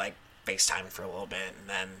pals. We were, like, FaceTiming for a little bit. And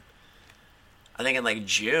then I think in, like,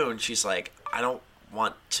 June, she's like, I don't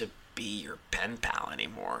want to be your pen pal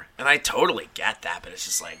anymore. And I totally get that, but it's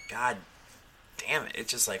just like, God damn it.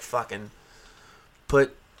 It's just, like, fucking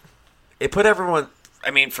It put everyone,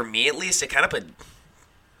 I mean, for me at least, it kind of put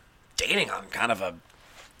dating on kind of a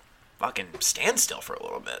fucking standstill for a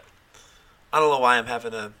little bit. I don't know why I'm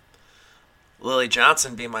having a Lily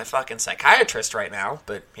Johnson be my fucking psychiatrist right now,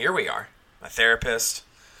 but here we are. My therapist.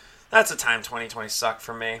 That's a time 2020 sucked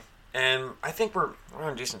for me. And I think we're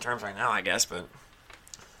on decent terms right now, I guess, but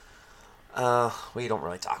we don't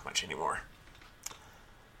really talk much anymore.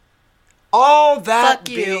 All that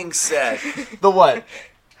being said, the what?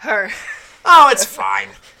 Her. Oh, it's fine.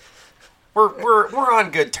 We're on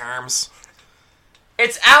good terms.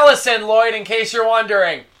 It's Allison, Lloyd, in case you're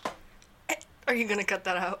wondering. Are you gonna cut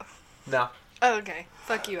that out? No. Oh, okay.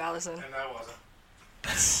 Fuck you, Allison. And I wasn't.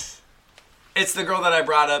 It's the girl that I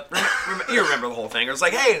brought up. You remember the whole thing. It was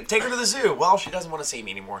like, hey, take her to the zoo. Well, she doesn't want to see me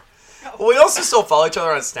anymore. Oh. Well, we also still follow each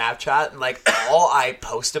other on Snapchat, and like all I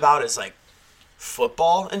post about is like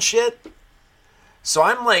football and shit. So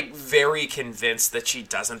I'm, like, very convinced that she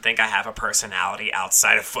doesn't think I have a personality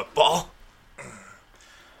outside of football.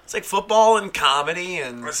 It's like football and comedy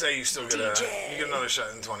and... Let's say you still get you get another shot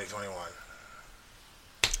in 2021.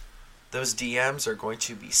 Those DMs are going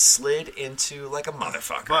to be slid into like a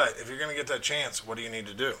motherfucker. But if you're going to get that chance, what do you need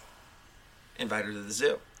to do? Invite her to the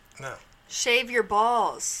zoo. No. Shave your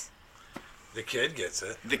balls. The kid gets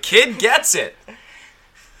it. The kid gets it.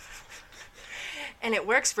 And it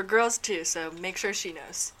works for girls too, so make sure she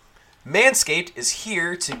knows. Manscaped is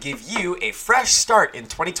here to give you a fresh start in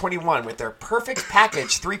 2021 with their Perfect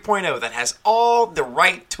Package 3.0 that has all the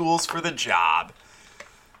right tools for the job.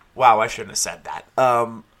 Wow, I shouldn't have said that.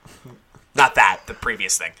 Not that, the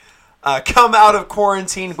previous thing. Come out of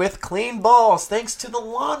quarantine with clean balls thanks to the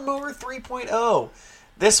Lawnmower 3.0.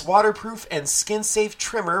 This waterproof and skin-safe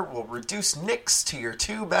trimmer will reduce nicks to your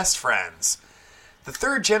two best friends. The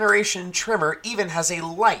third generation trimmer even has a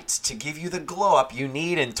light to give you the glow up you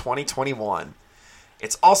need in 2021.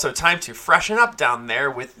 It's also time to freshen up down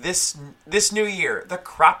there with this new year. The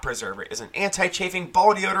Crop Preserver is an anti-chafing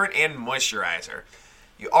ball deodorant and moisturizer.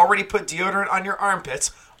 You already put deodorant on your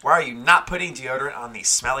armpits. Why are you not putting deodorant on the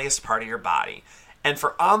smelliest part of your body? And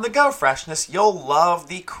for on-the-go freshness, you'll love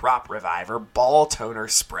the Crop Reviver Ball Toner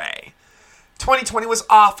Spray. 2020 was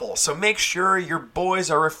awful, so make sure your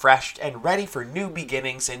boys are refreshed and ready for new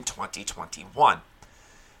beginnings in 2021.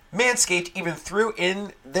 Manscaped even threw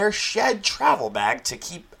in their Shed travel bag to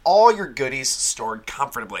keep all your goodies stored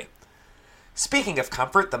comfortably. Speaking of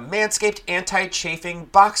comfort, the Manscaped anti-chafing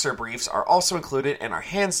boxer briefs are also included and are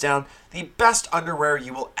hands down the best underwear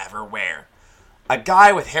you will ever wear. A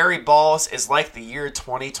guy with hairy balls is like the year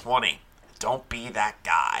 2020. Don't be that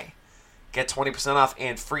guy. Get 20% off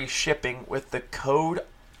and free shipping with the code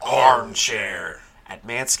ARMCHAIR at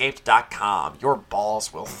manscaped.com. Your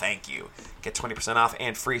balls will thank you. Get 20% off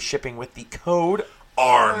and free shipping with the code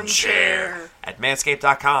ARMCHAIR at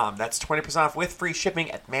manscaped.com. That's 20% off with free shipping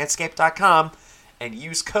at manscaped.com and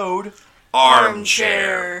use code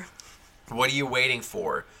ARMCHAIR. What are you waiting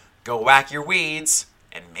for? Go whack your weeds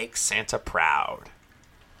and make Santa proud.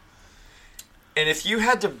 And if you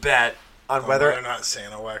had to bet on whether or not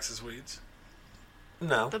Santa waxes weeds?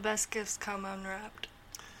 No. The best gifts come unwrapped.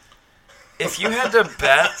 If you had to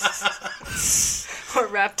bet... Or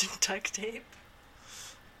wrapped in duct tape.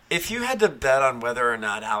 If you had to bet on whether or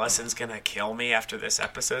not Allison's going to kill me after this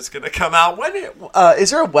episode's going to come out,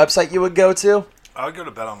 is there a website you would go to? I would go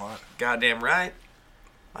to Bet Online. Goddamn right.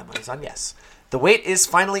 My money's on yes. The wait is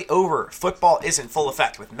finally over. Football is in full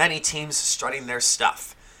effect, with many teams strutting their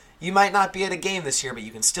stuff. You might not be at a game this year, but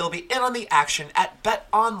you can still be in on the action at Bet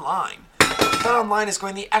Online. Bet Online is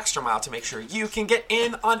going the extra mile to make sure you can get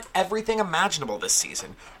in on everything imaginable this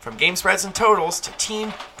season. From game spreads and totals to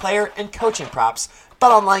team, player, and coaching props,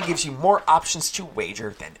 Bet Online gives you more options to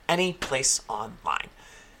wager than any place online.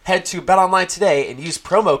 Head to Bet Online today and use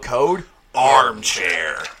promo code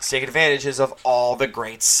ARMCHAIR to take advantages of all the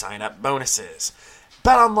great sign-up bonuses.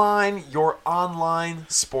 Bet Online, your online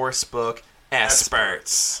sportsbook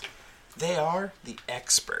experts. They are the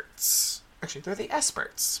experts. Actually, they're the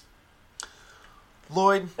experts.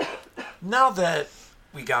 Lloyd, now that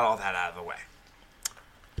we got all that out of the way.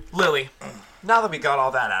 Lily, now that we got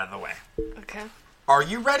all that out of the way. Okay. Are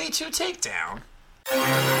you ready to take down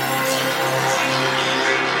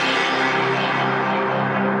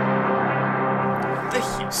the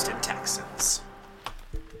Houston Texans?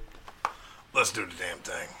 Let's do the damn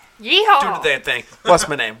thing. Yeehaw! Do the damn thing. What's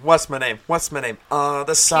my name? What's my name? What's my name? The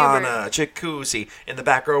sauna, jacuzzi, in the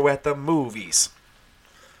back row at the movies.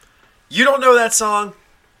 You don't know that song?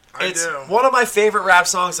 It's one of my favorite rap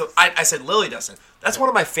songs. I said Lily doesn't. That's one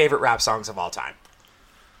of my favorite rap songs of all time.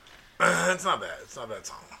 It's not bad. It's not a bad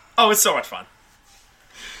song. Oh, it's so much fun.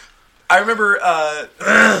 I remember,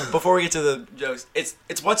 before we get to the jokes, it's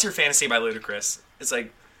What's Your Fantasy by Ludacris. It's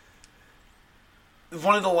like,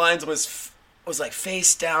 one of the lines was like,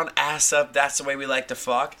 face down, ass up, that's the way we like to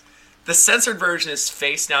fuck. The censored version is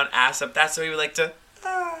face down, ass up, that's the way we like to...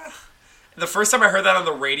 The first time I heard that on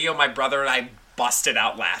the radio, my brother and I busted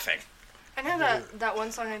out laughing. I know that one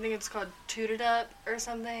song, I think it's called Toot It Up or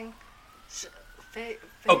something.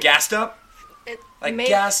 Gassed up?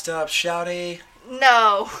 Gassed up, shouty.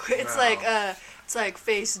 No, it's like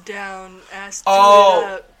face down, ass toot it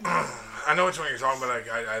up. I know which one you're talking about,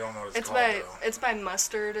 but I don't know what it's called. It's by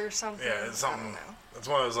Mustard or something. Yeah, it's something. It's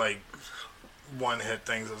one of those like one-hit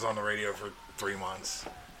things that was on the radio for 3 months.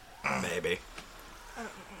 Maybe. I don't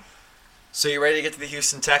know. So you ready to get to the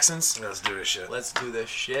Houston Texans? Let's do this shit. Let's do this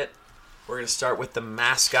shit. We're going to start with the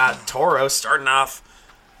mascot Toro, starting off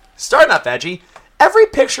edgy. Every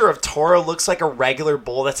picture of Toro looks like a regular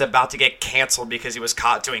bull that's about to get canceled because he was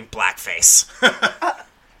caught doing blackface.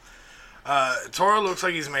 Toro looks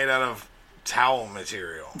like he's made out of towel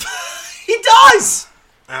material. He does!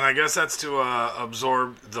 And I guess that's to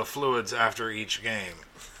absorb the fluids after each game.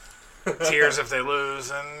 Tears if they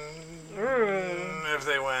lose, and if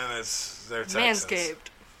they win, it's their Texans.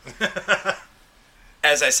 Manscaped.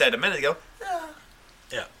 As I said a minute ago.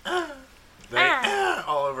 Yeah.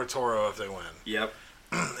 All over Toro if they win. Yep.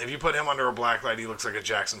 If you put him under a black light, he looks like a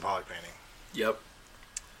Jackson Pollock painting. Yep.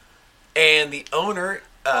 And the owner,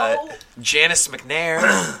 Janice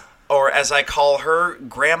McNair, or as I call her,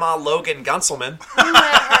 Grandma Logan Gunselman. Who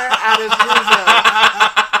let her out of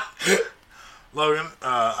Louisville? Logan,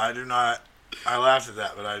 I laughed at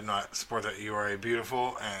that, but I do not support that. You are a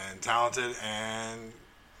beautiful and talented and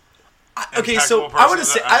okay, so person.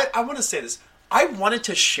 I want to say this. I wanted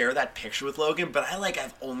to share that picture with Logan, but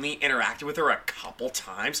I've only interacted with her a couple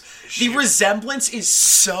times. The resemblance is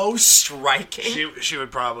so striking. She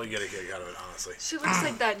would probably get a kick out of it, honestly. She looks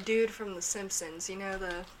like that dude from The Simpsons. You know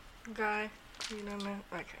the guy? You don't know?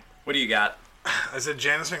 Okay. What do you got? I said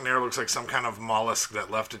Janice McNair looks like some kind of mollusk that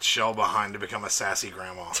left its shell behind to become a sassy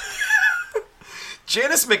grandma.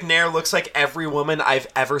 Janice McNair looks like every woman I've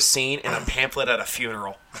ever seen in a pamphlet at a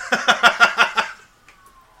funeral.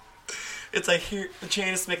 It's like, here,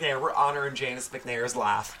 Janice McNair, we're honoring Janice McNair's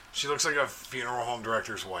laugh. She looks like a funeral home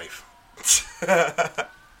director's wife. I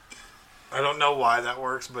don't know why that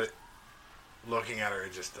works, but looking at her,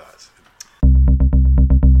 it just does.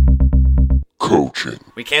 Coaching.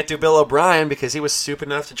 We can't do Bill O'Brien because he was stupid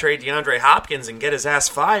enough to trade DeAndre Hopkins and get his ass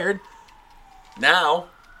fired. Now,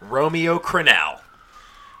 Romeo Crennel.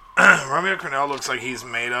 Romeo Crennel looks like he's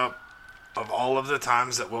made up of all of the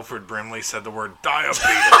times that Wilford Brimley said the word diabetes.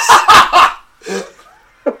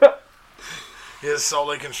 He is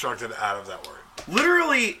solely constructed out of that word.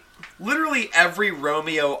 Literally every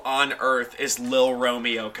Romeo on earth is Lil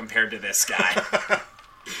Romeo compared to this guy.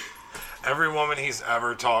 Every woman he's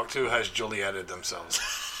ever talked to has Julieted themselves.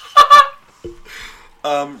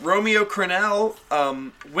 Romeo Crennel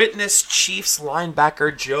witnessed Chiefs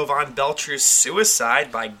linebacker Jovan Belcher's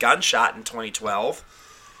suicide by gunshot in 2012.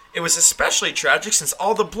 It was especially tragic since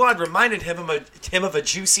all the blood reminded him of a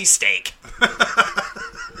juicy steak.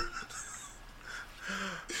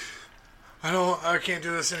 I can't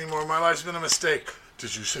do this anymore. My life's been a mistake.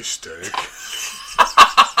 Did you say steak?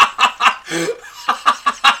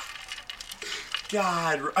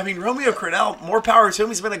 God, I mean, Romeo Crennel, more power to him.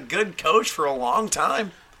 He's been a good coach for a long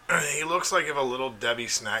time. He looks like if a little Debbie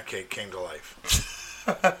snack cake came to life.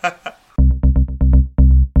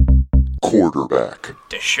 Quarterback.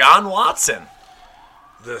 Deshaun Watson.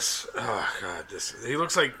 He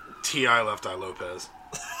looks like T.I. Left Eye Lopez.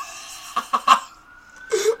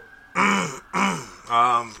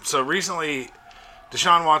 So recently,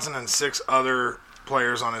 Deshaun Watson and 6 other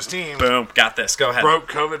players on his team Boom, got this. Go ahead. broke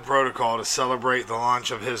COVID protocol to celebrate the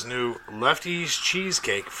launch of his new Lefty's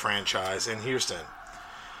Cheesecake franchise in Houston.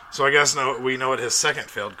 So I guess we know what his second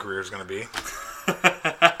failed career is going to be.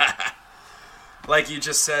 Like you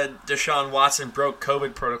just said, Deshaun Watson broke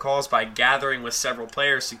COVID protocols by gathering with several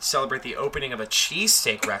players to celebrate the opening of a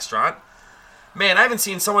cheesesteak restaurant. Man, I haven't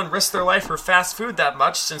seen someone risk their life for fast food that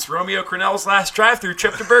much since Romeo Crennel's last drive-thru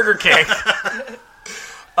trip to Burger King.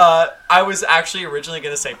 I was actually originally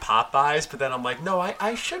going to say Popeyes, but then I'm like, no,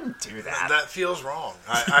 I shouldn't do that. That feels wrong.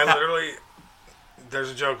 I literally... There's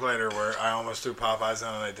a joke later where I almost threw Popeyes in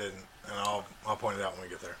and I didn't. And I'll point it out when we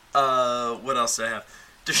get there. What else do I have?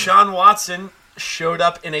 Deshaun Watson showed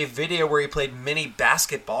up in a video where he played mini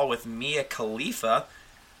basketball with Mia Khalifa.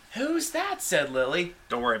 Who's that? Said Lily.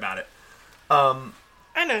 Don't worry about it.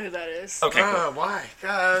 I know who that is. Okay, cool. Why?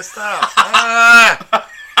 Stop.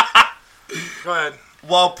 Go ahead.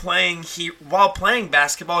 While playing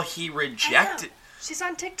basketball, he rejected. She's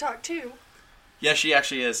on TikTok too. Yeah, she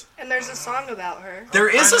actually is. And there's a song about her. There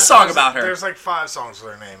is a song about her. There's like 5 songs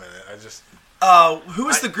with her name in it. I just... Who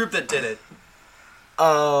is the group that did it?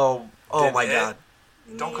 Oh my God.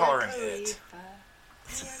 Don't call her an it.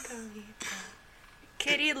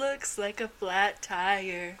 Kitty looks like a flat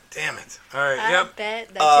tire. Damn it. All right, I bet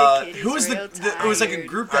that your kitty's who was real it was like a tired.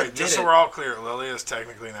 group All that right, did just it. so we're all clear, Lily is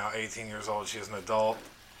technically now 18 years old. She's an adult.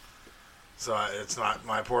 So it's not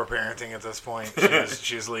my poor parenting at this point.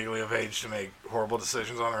 She's legally of age to make horrible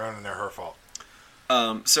decisions on her own, and they're her fault.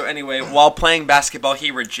 So anyway, while playing basketball, he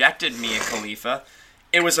rejected Mia Khalifa.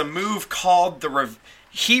 It was a move called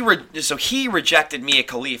he rejected Mia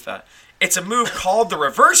Khalifa. It's a move called the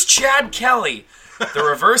reverse Chad Kelly, the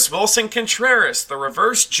reverse Wilson Contreras, the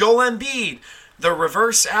reverse Joel Embiid, the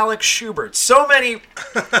reverse Alex Schubert. So many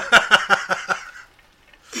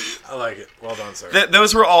I like it. Well done, sir.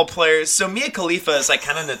 Those were all players. So Mia Khalifa is like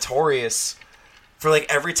kind of notorious for like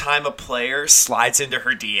every time a player slides into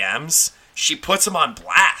her DMs, she puts them on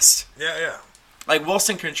blast. Yeah. Like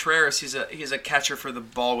Wilson Contreras, he's a catcher for the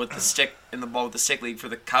ball with the stick league for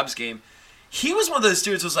the Cubs game. He was one of those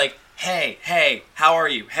dudes who was like, hey, how are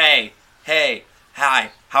you? Hey,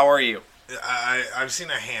 hi, how are you? I've seen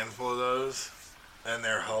a handful of those, and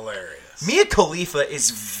they're hilarious. Mia Khalifa is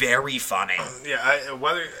very funny. Yeah,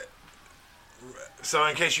 so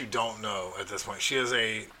in case you don't know at this point, she is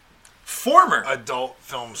a former adult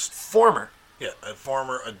film star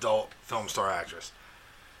actress.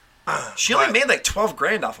 She only made like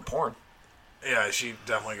 $12,000 off of porn. Yeah, she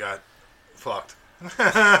definitely got fucked.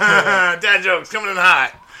 Dad jokes coming in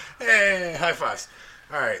hot. Hey, high fives.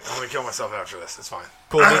 All right, I'm gonna kill myself after this. It's fine.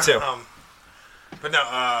 Cool, me too. But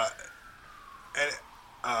no,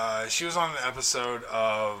 she was on an episode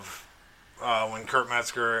of when Kurt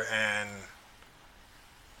Metzger and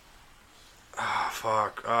I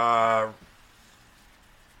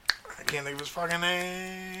can't think of his fucking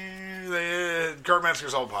name. Kurt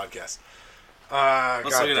Metzger's old podcast.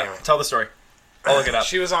 Let's look it up. Tell the story. I'll look it up.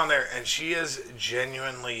 She was on there, and she is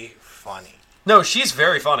genuinely funny. No, she's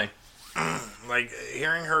very funny. Like,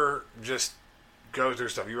 hearing her just go through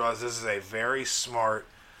stuff, you realize this is a very smart,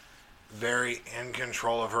 very in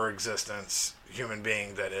control of her existence human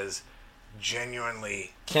being that is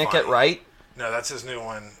genuinely Can't funny. Get Right? No, that's his new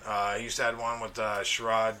one. He used to have one with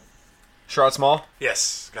Sherrod Small?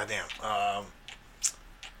 Yes, goddamn.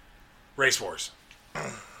 Race Wars.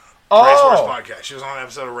 Oh! Race Wars podcast. She was on an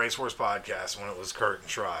episode of Race Wars podcast when it was Kurt and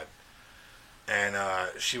Sherrod. And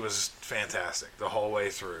she was fantastic the whole way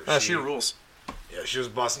through. She rules. Yeah, she was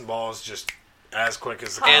busting balls just as quick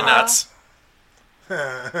as the And nuts.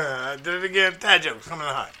 I did it again. Dad jokes coming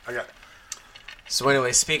in hot. I got it. So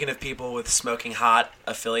anyway, speaking of people with smoking hot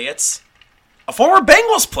affiliates, a former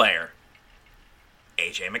Bengals player,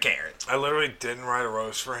 AJ McCarron. I literally didn't write a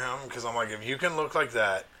roast for him because I'm like, if you can look like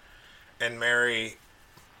that and marry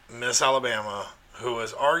Miss Alabama, who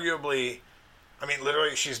is arguably, I mean,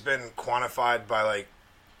 literally, she's been quantified by like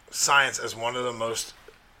science as one of the most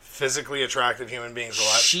physically attractive human beings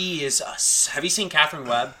alive. She is have you seen Catherine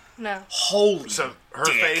Webb? No. Holy So her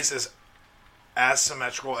dick. face is as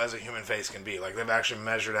symmetrical as a human face can be. Like, they've actually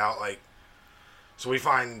measured out, like, so we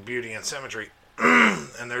find beauty and symmetry,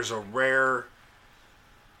 and there's a rare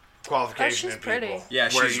qualification in people. Pretty. Yeah,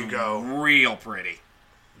 where she's you go real pretty.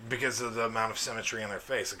 because of the amount of symmetry in their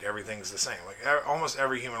face. Like, everything's the same. Like, almost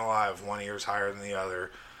every human alive, one ear's higher than the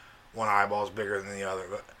other, one eyeball's bigger than the other.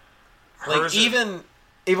 But Like, hers even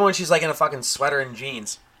when she's like in a fucking sweater and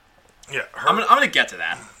jeans. yeah, I'm gonna get to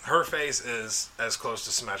that. her face is as close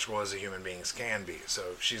to symmetrical as a human being's can be. So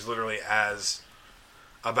she's literally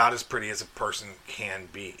about as pretty as a person can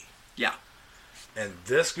be. Yeah. And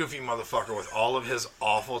this goofy motherfucker with all of his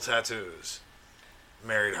awful tattoos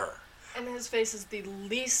married her. And his face is the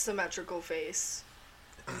least symmetrical face.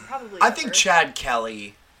 Probably. I ever. think Chad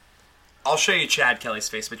Kelly. I'll show you Chad Kelly's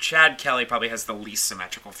face, but Chad Kelly probably has the least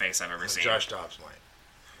symmetrical face I've ever seen. Josh Dobbs might.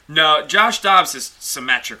 No, Josh Dobbs is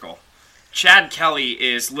symmetrical. Chad Kelly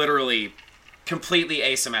is literally completely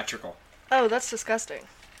asymmetrical. Oh, that's disgusting.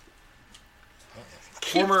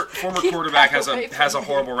 Former keep quarterback that has away a from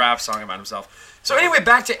horrible rap song about himself. So anyway,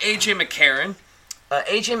 back to AJ McCarron.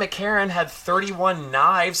 AJ McCarron had 31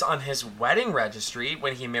 knives on his wedding registry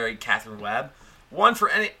when he married Catherine Webb. One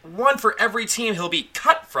for every team he'll be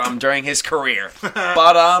cut from during his career.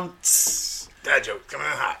 But Dad joke coming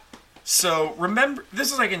in hot. So remember,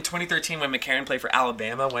 this was like in 2013 when McCarron played for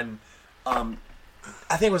Alabama. When I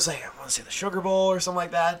think it was like, I want to say the Sugar Bowl or something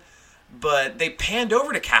like that. But they panned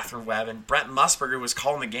over to Catherine Webb, and Brent Musburger was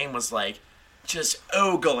calling the game, was like just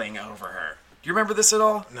ogling over her. Do you remember this at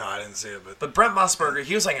all? No, I didn't see it, But Brent Musburger,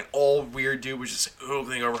 he was like an old weird dude, was just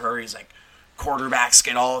ogling over her. He's like, quarterbacks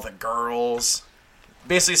get all the girls.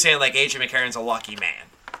 Basically saying like AJ McCarron's a lucky man.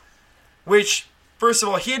 Which, first of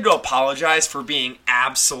all, he had to apologize for being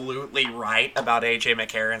absolutely right about AJ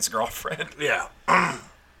McCarron's girlfriend. Yeah.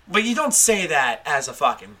 But you don't say that as a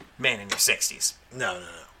fucking man in your 60s. No.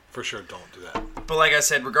 For sure, don't do that. But like I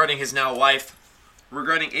said, regarding AJ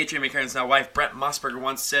McCarron's now wife, Brent Musburger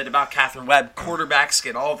once said about Catherine Webb, quarterbacks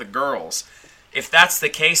get all the girls. If that's the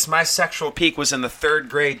case, my sexual peak was in the 3rd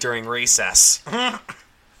grade during recess. Sorry,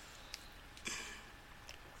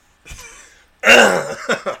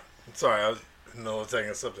 I was in the middle of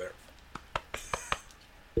taking a sip there.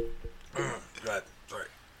 God, sorry.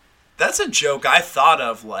 That's a joke I thought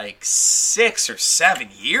of like 6 or 7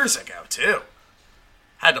 years ago, too.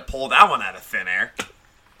 Had to pull that one out of thin air.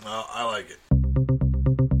 Well, I like it.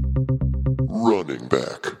 running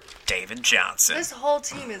back. David Johnson. This whole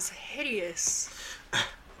team is hideous.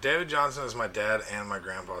 David Johnson is my dad and my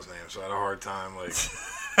grandpa's name, so I had a hard time, like...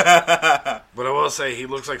 But I will say, he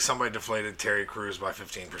looks like somebody deflated Terry Crews by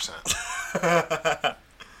 15%.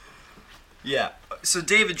 Yeah. So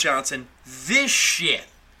David Johnson, this shit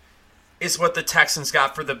is what the Texans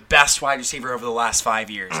got for the best wide receiver over the last 5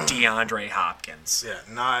 years, DeAndre Hopkins. Yeah,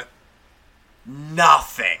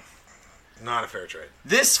 Nothing. Not a fair trade.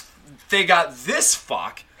 They got this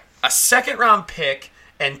fuck, a second-round pick,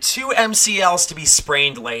 and 2 MCLs to be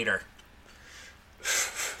sprained later.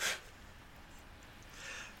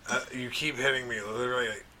 You keep hitting me. Literally,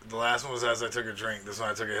 the last one was as I took a drink. This one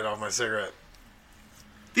I took a hit off my cigarette.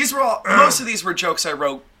 These were all. Most of these were jokes I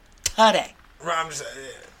wrote today. I'm just,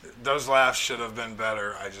 those laughs should have been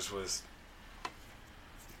better. I just was.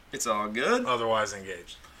 It's all good. Otherwise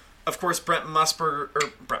engaged. Of course, Brent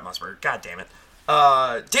Musburger. God damn it.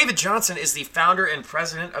 David Johnson is the founder and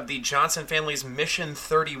president of the Johnson family's Mission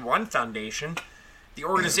 31 Foundation. The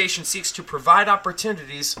organization seeks to provide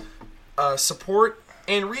opportunities, support,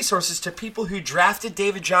 and resources to people who drafted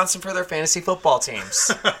David Johnson for their fantasy football teams.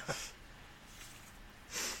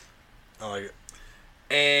 I like it.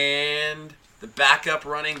 And the backup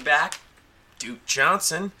running back, Duke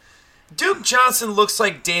Johnson. Duke Johnson looks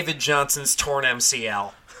like David Johnson's torn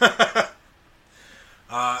MCL.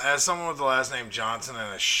 As someone with the last name Johnson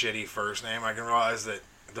and a shitty first name, I can realize that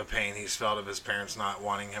the pain he's felt of his parents not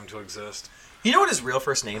wanting him to exist. You know what his real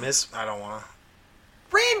first name is? I don't want to.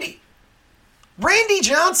 Randy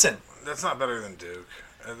Johnson. That's not better than Duke.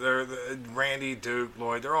 Randy, Duke,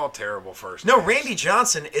 Lloyd, they're all terrible first names. No, Randy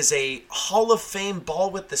Johnson is a Hall of Fame ball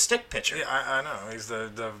with the stick pitcher. Yeah, I know. He's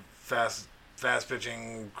the fast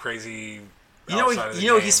pitching, crazy. You know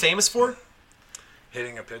what he's famous for?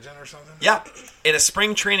 Hitting a pigeon or something? Yeah. In a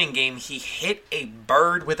spring training game, he hit a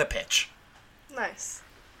bird with a pitch. Nice.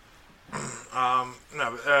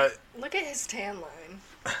 Look at his tan line.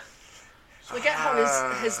 Look at how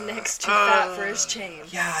his neck's too fat for his chain.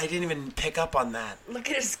 Yeah, I didn't even pick up on that. Look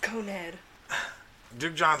at his gonad.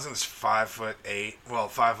 Duke Johnson's 5'8", well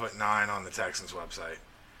 5'9" on the Texans website.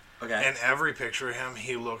 Okay. And every picture of him,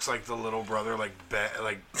 he looks like the little brother, like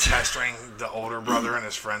pestering the older brother and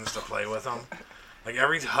his friends to play with him. Like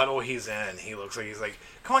every huddle he's in, he looks like he's like,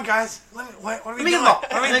 "Come on, guys, what are we doing?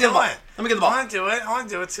 What are we doing? Let me get the ball. I want to do it. I want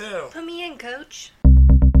to do it too." Put me in, coach.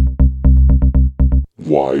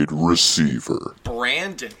 Wide receiver.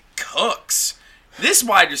 Brandon Cooks. This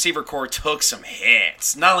wide receiver core took some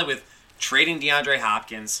hits. Not only with trading DeAndre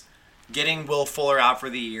Hopkins, getting Will Fuller out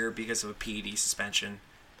for the year because of a PED suspension,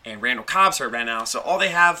 and Randall Cobb's hurt right now. So all they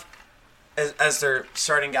have as their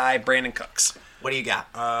starting guy, Brandon Cooks. What do you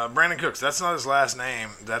got? Brandon Cooks. That's not his last name.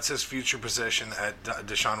 That's his future position at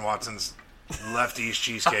Deshaun Watson's Lefty's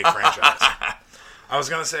Cheesecake franchise. I was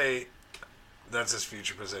going to say that's his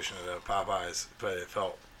future position at Popeyes, but it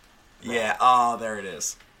felt wrong. Yeah. Oh, there it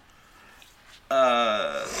is.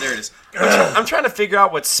 There it is. I'm trying to figure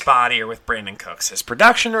out what's spottier with Brandon Cooks, his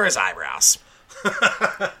production or his eyebrows.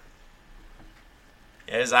 Yeah,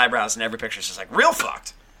 his eyebrows in every picture is just like real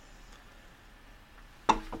fucked.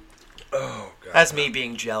 Oh, God. That's me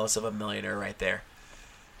being jealous of a millionaire right there.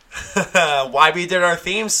 Why we did our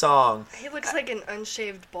theme song. He looks like an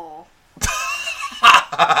unshaved ball.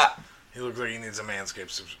 He looks like he needs a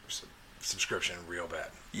Manscaped subscription real bad.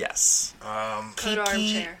 Yes. Good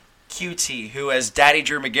armchair. QT, who, as Daddy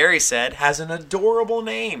Drew McGarry said, has an adorable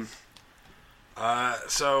name.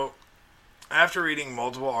 So, after reading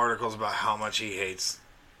multiple articles about how much he hates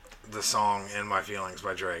the song In My Feelings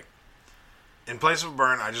by Drake, in place of a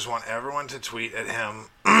burn, I just want everyone to tweet at him,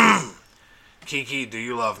 Kiki, do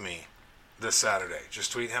you love me? This Saturday.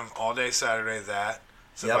 Just tweet him all day Saturday that,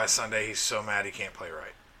 so by Sunday he's so mad he can't play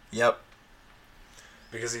right. Yep.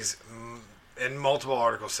 Because he's, in multiple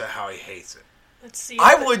articles, said how he hates it. Let's see.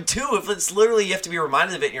 I would too, if it's literally you have to be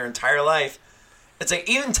reminded of it in your entire life. It's like,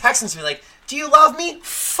 even Texans be like, do you love me?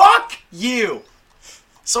 Fuck you!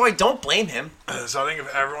 So I don't blame him. So I think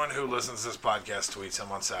if everyone who listens to this podcast tweets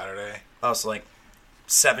him on Saturday. Oh, so like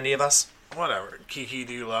 70 of us? Whatever. Kiki,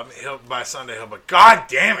 do you love me? By Sunday, he'll be like, God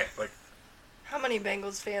damn it! Like, how many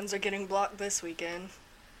Bengals fans are getting blocked this weekend?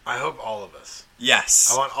 I hope all of us.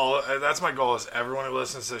 Yes. I want all. That's my goal, is everyone who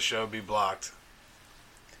listens to the show be blocked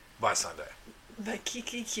by Sunday. By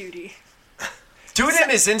Kiki Cutie. Do it in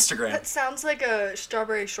his Instagram. That sounds like a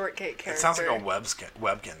Strawberry Shortcake character. It sounds like a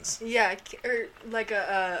Webkins. Yeah, or like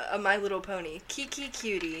a My Little Pony. Kiki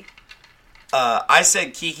Cutie. I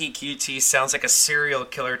said Kiki QT sounds like a serial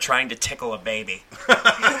killer trying to tickle a baby.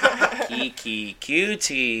 Kiki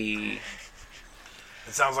QT.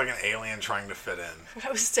 It sounds like an alien trying to fit in.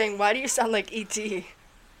 I was saying, why do you sound like E.T.?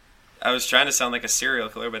 I was trying to sound like a serial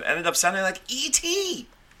killer, but it ended up sounding like E.T.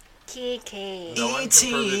 Kiki. No one can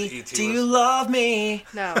prove that E.T., E.T. do was- you love me?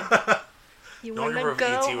 No. You No one can wanna prove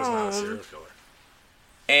go E.T. was not a home? serial killer.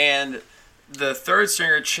 And the third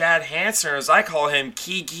stringer, Chad Hansen, as I call him,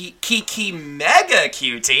 Kiki Mega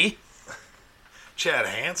Cutie. Chad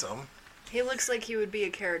Handsome. He looks like he would be a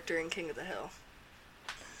character in King of the Hill.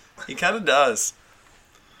 He kind of does.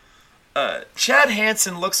 Chad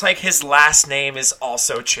Hansen looks like his last name is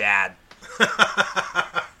also Chad.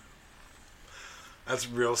 That's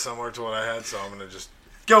real similar to what I had, so I'm going to just...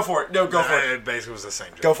 Go for it. No, go for it. It basically was the same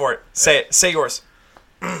joke. Go for it. Say it. Say yours.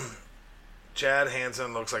 Chad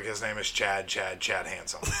Hansen looks like his name is Chad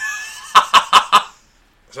Handsome.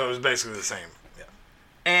 So it was basically the same. Yeah.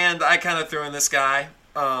 And I kind of threw in this guy.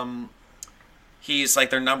 He's like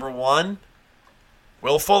their number one.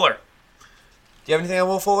 Will Fuller. Do you have anything on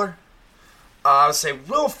Will Fuller? I would say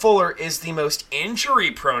Will Fuller is the most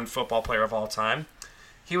injury-prone football player of all time.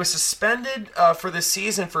 He was suspended for the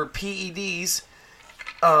season for PEDs,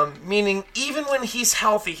 meaning even when he's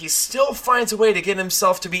healthy, he still finds a way to get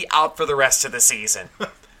himself to be out for the rest of the season.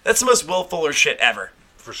 That's the most Will Fuller shit ever.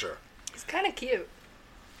 For sure. He's kind of cute.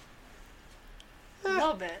 A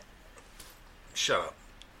little bit. Shut up.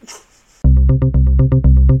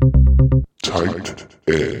 Tight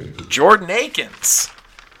end. Jordan Akins.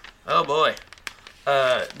 Oh boy.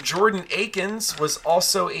 Jordan Akins was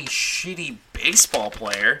also a shitty baseball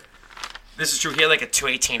player. This is true. He had like a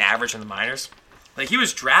 218 average in the minors. Like he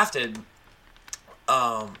was drafted.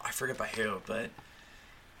 I forget by who, but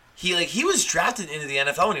he was drafted into the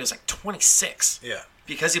NFL when he was like 26. Yeah.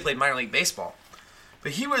 Because he played minor league baseball.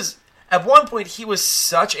 But he was at one point he was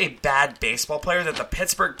such a bad baseball player that the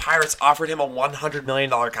Pittsburgh Pirates offered him a $100 million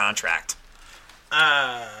contract.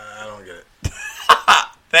 I don't get it.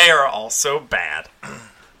 They are also bad.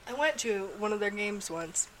 I went to one of their games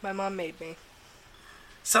once. My mom made me.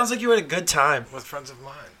 Sounds like you had a good time. With friends of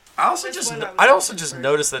mine. I also Just just when I was I also in just Pittsburgh.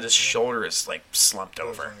 noticed that his shoulder is like slumped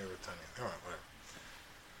over. Come on,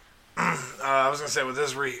 whatever. I was going to say, with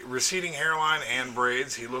his receding hairline and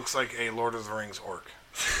braids, he looks like a Lord of the Rings orc.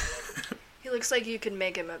 He looks like you could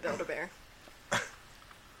make him a Build-A-Bear.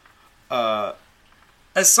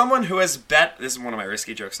 As someone who has bet, this is one of my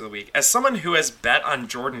risky jokes of the week. As someone who has bet on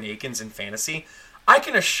Jordan Akins in fantasy, I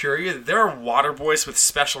can assure you that there are water boys with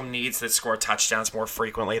special needs that score touchdowns more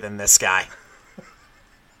frequently than this guy.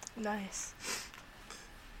 Nice.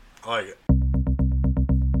 I like it.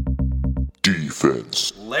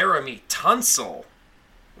 Defense. Laramie Tunsil.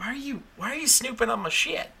 Why are you snooping on my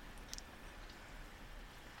shit?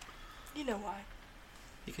 You know why.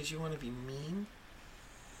 Because you want to be mean?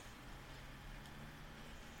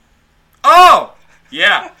 Oh!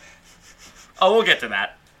 Yeah. Oh, we'll get to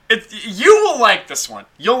that. You will like this one.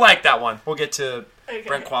 You'll like that one. We'll get to Okay.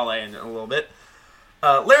 Brent Quale in a little bit.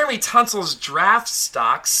 Laramie Tunsil's draft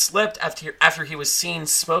stock slipped after he was seen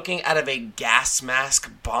smoking out of a gas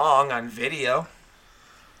mask bong on video,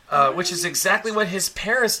 which is exactly what his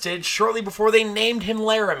parents did shortly before they named him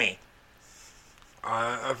Laramie.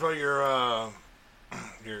 I feel you're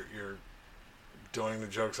doing the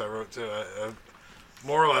jokes I wrote too.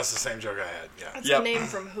 More or less the same joke I had. Yeah. That's Yep. a name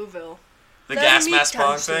from Whoville. The Laramie gas mask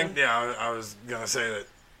bong Tunsil. thing? Yeah, I was gonna say that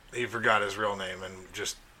he forgot his real name and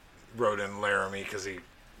just wrote in Laramie because he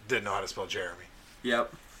didn't know how to spell Jeremy.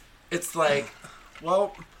 Yep. It's like,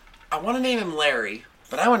 well, I want to name him Larry,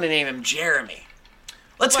 but I want to name him Jeremy.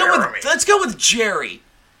 Let's go with Jerry.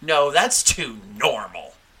 No, that's too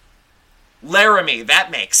normal. Laramie, that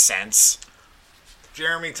makes sense.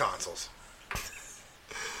 Jeremy Tonsils.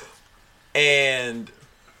 And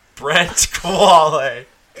Brent Quale.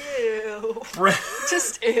 Ew. Brent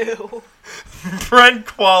Just ew.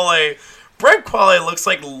 Quale. Brent Quale looks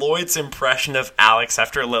like Lloyd's impression of Alex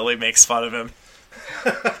after Lily makes fun of him.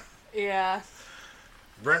 Yeah.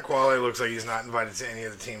 Brent Quale looks like he's not invited to any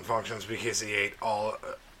of the team functions because he ate Quale,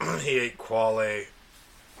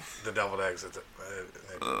 the deviled eggs.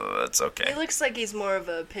 That's okay. He looks like he's more of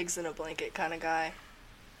a pigs in a blanket kind of guy.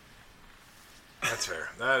 That's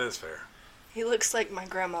fair. That is fair. He looks like my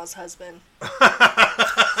grandma's husband.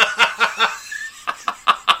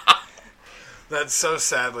 That's so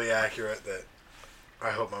sadly accurate that I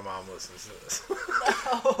hope my mom listens to this.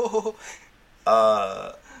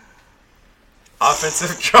 Oh.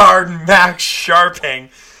 Offensive guard Max Sharping.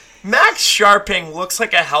 Max Sharping looks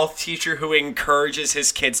like a health teacher who encourages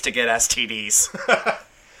his kids to get STDs.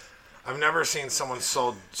 I've never seen someone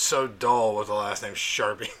so dull with the last name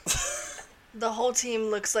Sharpie. The whole team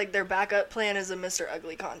looks like their backup plan is a Mr.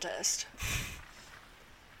 Ugly contest.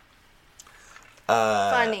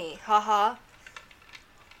 Funny. Haha.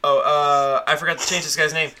 Oh, I forgot to change this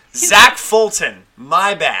guy's name. Zach Fulton.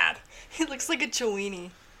 My bad. He looks like a Chewini.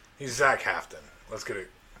 He's Zach Hafton. Let's get it.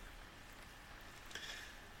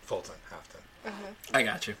 Fulton, Hafton. I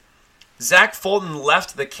got you. Zach Fulton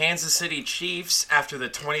left the Kansas City Chiefs after the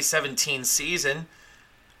 2017 season,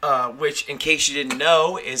 which, in case you didn't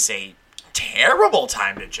know, is a terrible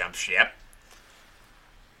time to jump ship.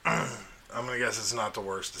 I'm going to guess it's not the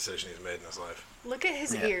worst decision he's made in his life. Look at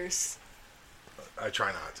his ears. I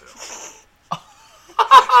try not to.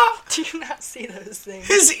 Do you not see those things?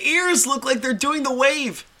 His ears look like they're doing the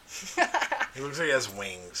wave. He looks like he has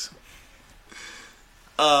wings.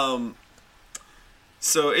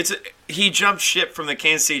 So he jumped ship from the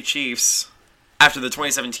Kansas City Chiefs after the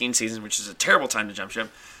 2017 season, which is a terrible time to jump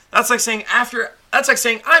ship. That's like saying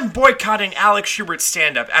I'm boycotting Alex Schubert's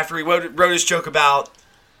stand-up after he wrote his joke about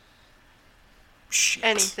shit.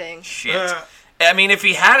 Anything. Shit. I mean, if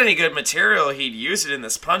he had any good material, he'd use it in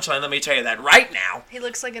this punchline. Let me tell you that right now. He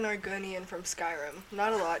looks like an Argonian from Skyrim.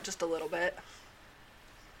 Not a lot, just a little bit.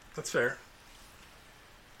 That's fair.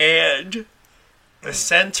 And the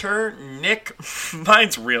center, Nick...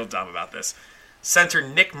 Mine's real dumb about this. Center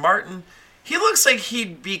Nick Martin. He looks like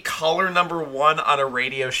he'd be caller number 1 on a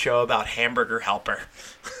radio show about Hamburger Helper.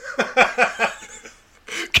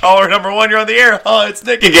 Caller number 1, you're on the air. Oh, it's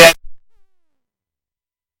Nick again.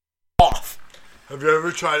 Off. Have you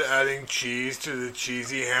ever tried adding cheese to the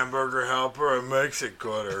cheesy hamburger helper? It makes it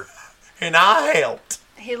gooder. And I helped.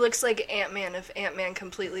 He looks like Ant-Man if Ant-Man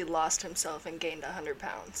completely lost himself and gained 100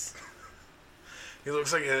 pounds. He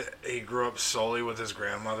looks like he grew up solely with his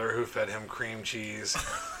grandmother who fed him cream cheese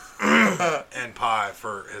and pie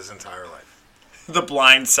for his entire life. The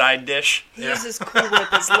blind side dish. He uses Cool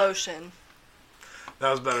Whip as lotion.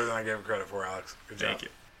 That was better than I gave credit for, Alex. Good job. Thank you.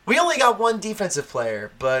 We only got one defensive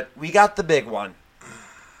player, but we got the big one.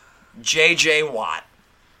 J.J. Watt.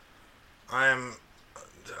 I'm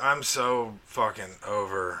so fucking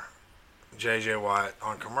over J.J. Watt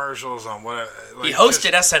on commercials, on what... Like, he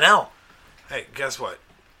hosted SNL. Hey, guess what?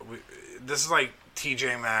 This is like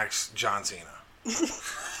TJ Maxx, John Cena.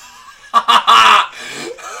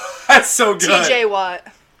 That's so good. TJ Watt.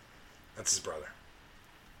 That's his brother.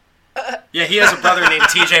 Yeah, he has a brother named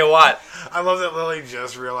TJ Watt. I love that Lily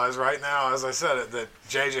just realized right now, as I said it, that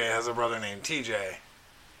JJ has a brother named TJ,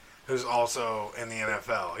 who's also in the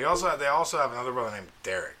NFL. They also have another brother named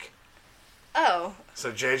Derek. Oh.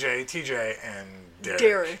 So JJ, TJ, and Derek.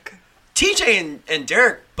 Derek. TJ and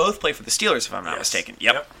Derek both play for the Steelers, if I'm not mistaken.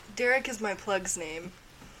 Yep. Derek is my plug's name.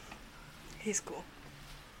 He's cool.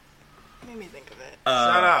 Made me think of it.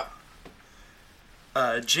 Shut up.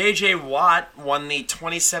 J.J. Watt won the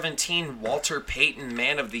 2017 Walter Payton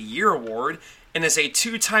Man of the Year Award and is a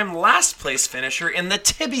 2-time last-place finisher in the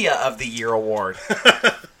Tibia of the Year Award.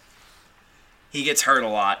 He gets hurt a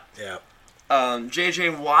lot. Yeah.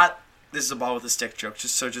 J.J. Watt, this is a ball with a stick joke,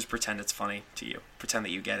 just pretend it's funny to you. Pretend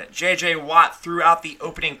that you get it. J.J. Watt threw out the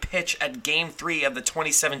opening pitch at Game 3 of the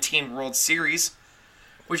 2017 World Series,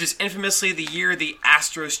 which is infamously the year the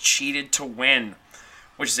Astros cheated to win.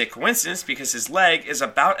 Which is a coincidence because his leg is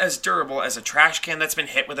about as durable as a trash can that's been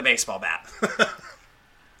hit with a baseball bat.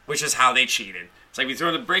 Which is how they cheated. It's like we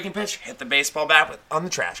throw the breaking pitch, hit the baseball bat on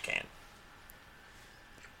the trash can.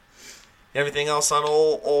 Anything else on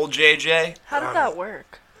old JJ? How did that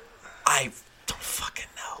work? I don't fucking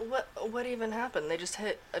know. What even happened? They just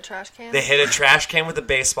hit a trash can? They hit a trash can with a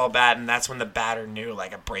baseball bat, and that's when the batter knew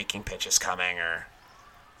like a breaking pitch is coming, or...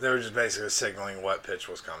 They were just basically signaling what pitch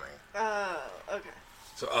was coming. Okay.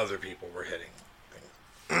 So other people were hitting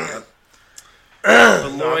things.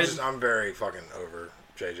 I'm very fucking over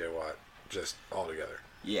J.J. Watt, just altogether.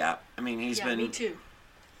 Yeah, I mean, he's been... me too.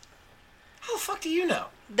 How the fuck do you know?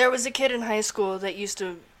 There was a kid in high school that used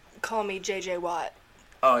to call me J.J. Watt.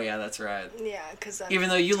 Oh, yeah, that's right. Yeah, because even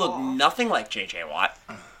though you look nothing like J.J. Watt.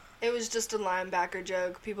 It was just a linebacker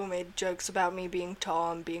joke. People made jokes about me being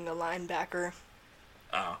tall and being a linebacker.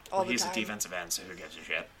 Oh, well, he's a defensive end, so who gives a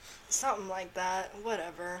shit? Something like that.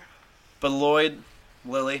 Whatever. But Lloyd,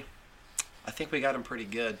 Lily, I think we got him pretty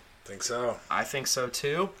good. Think so. I think so,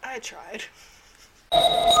 too. I tried.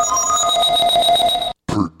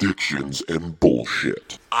 Predictions and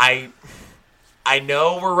bullshit. I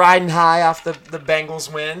know we're riding high off the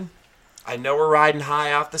Bengals win. I know we're riding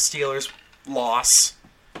high off the Steelers loss.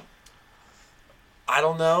 I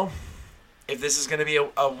don't know if this is going to be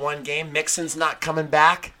a one game. Mixon's not coming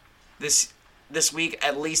back this week.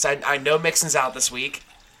 At least I know Mixon's out this week,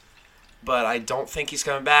 but I don't think he's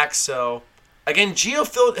coming back. So again,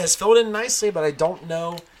 Gio has filled in nicely, but I don't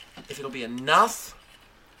know if it'll be enough.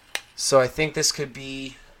 So I think this could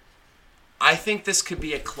be I think this could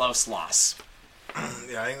be a close loss.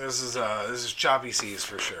 Yeah, I think this is choppy seas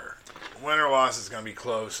for sure. Win or loss is going to be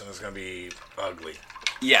close and it's going to be ugly.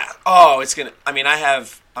 Yeah. Oh, it's gonna.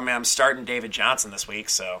 I'm starting David Johnson this week,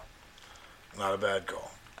 so not a bad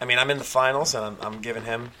call. I'm in the finals, and I'm giving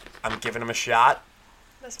him a shot.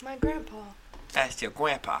 That's my grandpa. That's your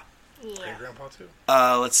grandpa. Yeah. Your grandpa too.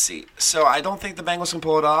 Let's see. So I don't think the Bengals can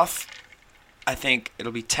pull it off. I think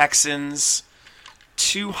it'll be Texans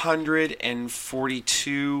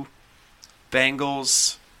 242,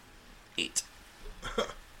 Bengals 8.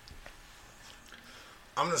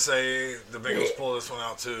 I'm going to say the Bengals pull this one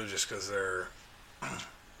out, too, just because they're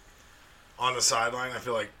on the sideline. I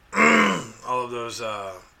feel like all of those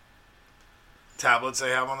tablets they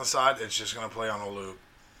have on the side, it's just going to play on a loop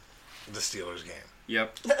the Steelers game.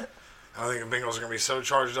 Yep. I think the Bengals are going to be so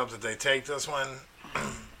charged up that they take this one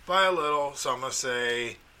by a little, so I'm going to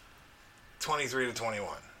say 23-21.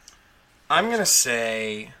 I'm going to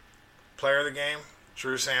say... Player of the game,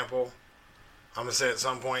 Drew Sample. I'm going to say at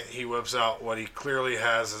some point he whips out what he clearly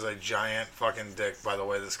has as a giant fucking dick by the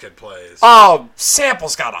way this kid plays. Oh,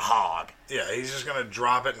 Sample's got a hog. Yeah, he's just going to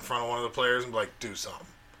drop it in front of one of the players and be like, do something.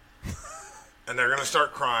 And they're going to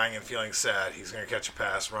start crying and feeling sad. He's going to catch a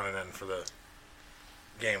pass running in for the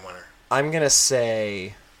game winner. I'm going to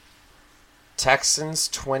say Texans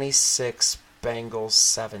 26, Bengals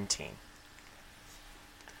 17.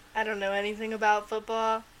 I don't know anything about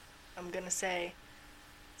football. I'm going to say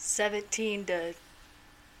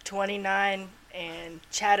 17-29, and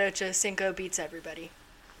Chad Ochocinco beats everybody.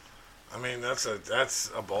 I mean, that's a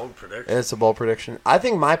bold prediction. It's a bold prediction. I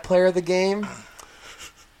think my player of the game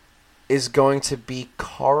is going to be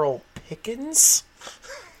Carl Pickens.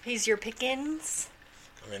 He's your Pickens?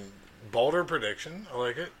 I mean, bolder prediction. I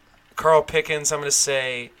like it. Carl Pickens, I'm going to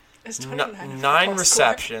say 9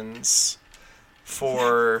 receptions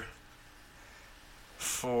for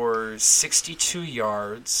 62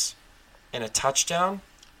 yards and a touchdown.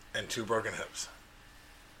 And 2 broken hips.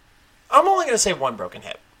 I'm only going to say 1 broken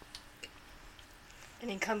hip.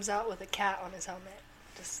 And he comes out with a cat on his helmet,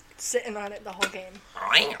 just sitting on it the whole game.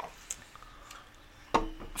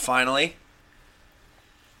 Finally,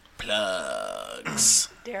 plugs.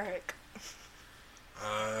 Derek.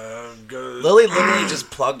 Lily literally just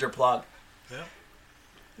plugged her plug. Yeah.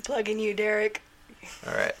 Plugging you, Derek.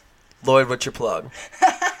 All right. Lloyd, what's your plug?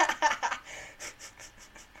 I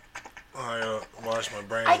gotta wash my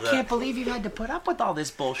brain. I can't believe you had to put up with all this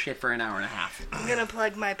bullshit for an hour and a half. I'm gonna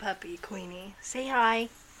plug my puppy, Queenie. Say hi.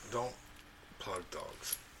 Don't plug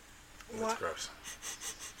dogs. What? That's gross.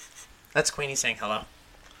 That's Queenie saying hello.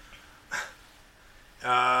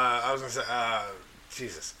 I was gonna say,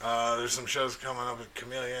 Jesus. There's some shows coming up at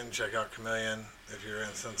Chameleon. Check out Chameleon if you're in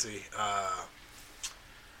Cincy.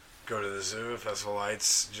 Go to the zoo. Festival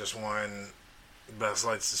Lights just won best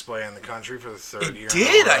lights display in the country for the 3rd year.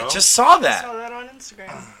 Did I just saw I that? saw that on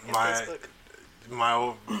Instagram and Facebook. My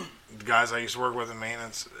old guys I used to work with in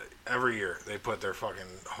maintenance, every year they put their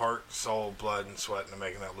fucking heart, soul, blood, and sweat into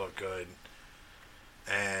making that look good.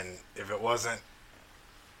 And if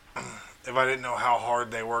I didn't know how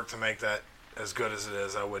hard they work to make that as good as it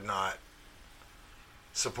is, I would not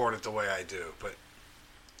support it the way I do. But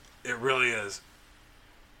it really is.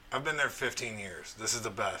 I've been there 15 years. This is the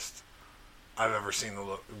best I've ever seen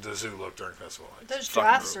the zoo look during Festival Lights. Those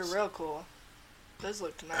giraffes are real cool. Those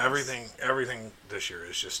looked nice. Everything this year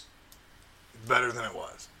is just better than it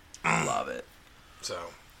was. Love it. So,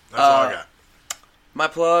 that's all I got. My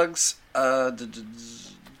plugs,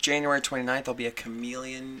 January 29th, I'll be a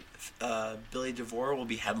Chameleon. Billy DeVore will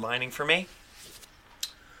be headlining for me.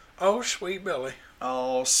 Oh, sweet Billy.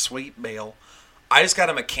 Oh, sweet Bill. I just got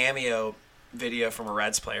him a cameo video from a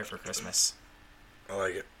Reds player for Christmas. I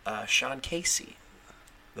like it. Sean Casey,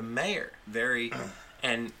 the mayor.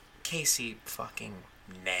 And Casey fucking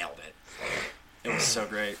nailed it. It was so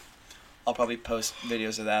great. I'll probably post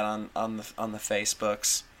videos of that on the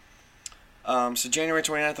Facebooks. So January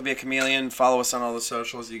 29th will be a Chameleon. Follow us on all the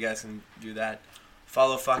socials. You guys can do that.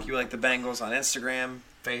 Follow Fuck You Like the Bengals on Instagram.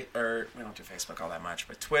 Or we don't do Facebook all that much,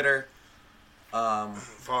 but Twitter.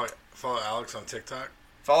 Follow Alex on TikTok.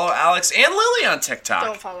 Follow Alex and Lily on TikTok.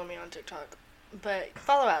 Don't follow me on TikTok, but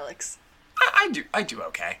follow Alex. I do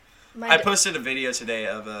okay. I posted a video today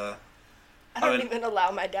of a... I don't even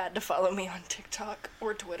allow my dad to follow me on TikTok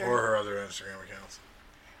or Twitter. Or her other Instagram accounts.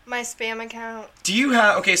 My spam account. Do you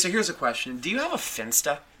have... Okay, so here's a question. Do you have a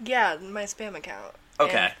Finsta? Yeah, my spam account.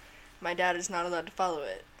 Okay. And my dad is not allowed to follow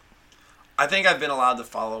it. I think I've been allowed to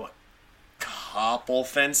follow a couple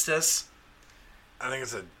Finstas. I think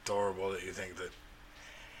it's adorable that you think that...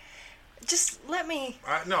 Just let me...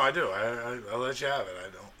 No, I do. I'll let you have it.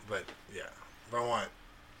 I don't. But yeah, if I want.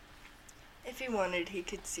 If he wanted, he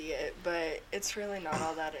could see it, but it's really not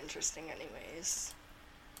all that interesting anyways.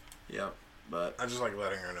 Yeah, but I just like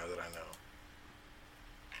letting her know that I know.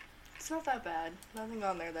 It's not that bad. Nothing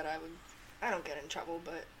on there that I don't get in trouble,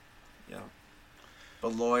 but... Yeah.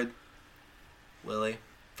 But Lloyd, Lily,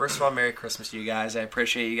 first of all, Merry Christmas to you guys. I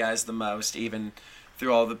appreciate you guys the most, even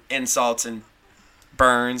through all the insults and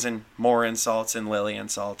burns and more insults and Lily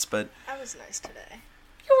insults, but... I was nice today.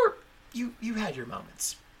 You had your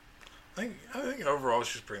moments. I think overall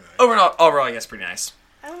she's pretty nice. Overall, yes, pretty nice.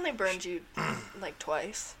 I only burned you, like,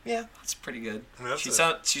 twice. Yeah, that's pretty good. I mean, She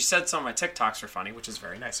said some of my TikToks were funny, which is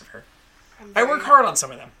very nice of her. I work hard on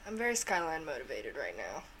some of them. I'm very Skyline motivated right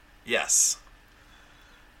now. Yes.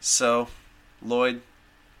 So, Lloyd,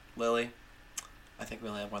 Lily, I think we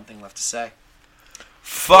only have one thing left to say.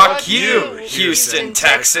 Fuck you, Houston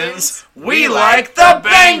Texans. We like the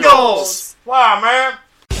Bengals. Wow, man.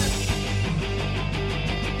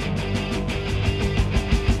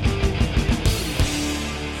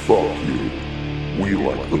 Fuck you. We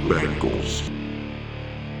like the Bengals.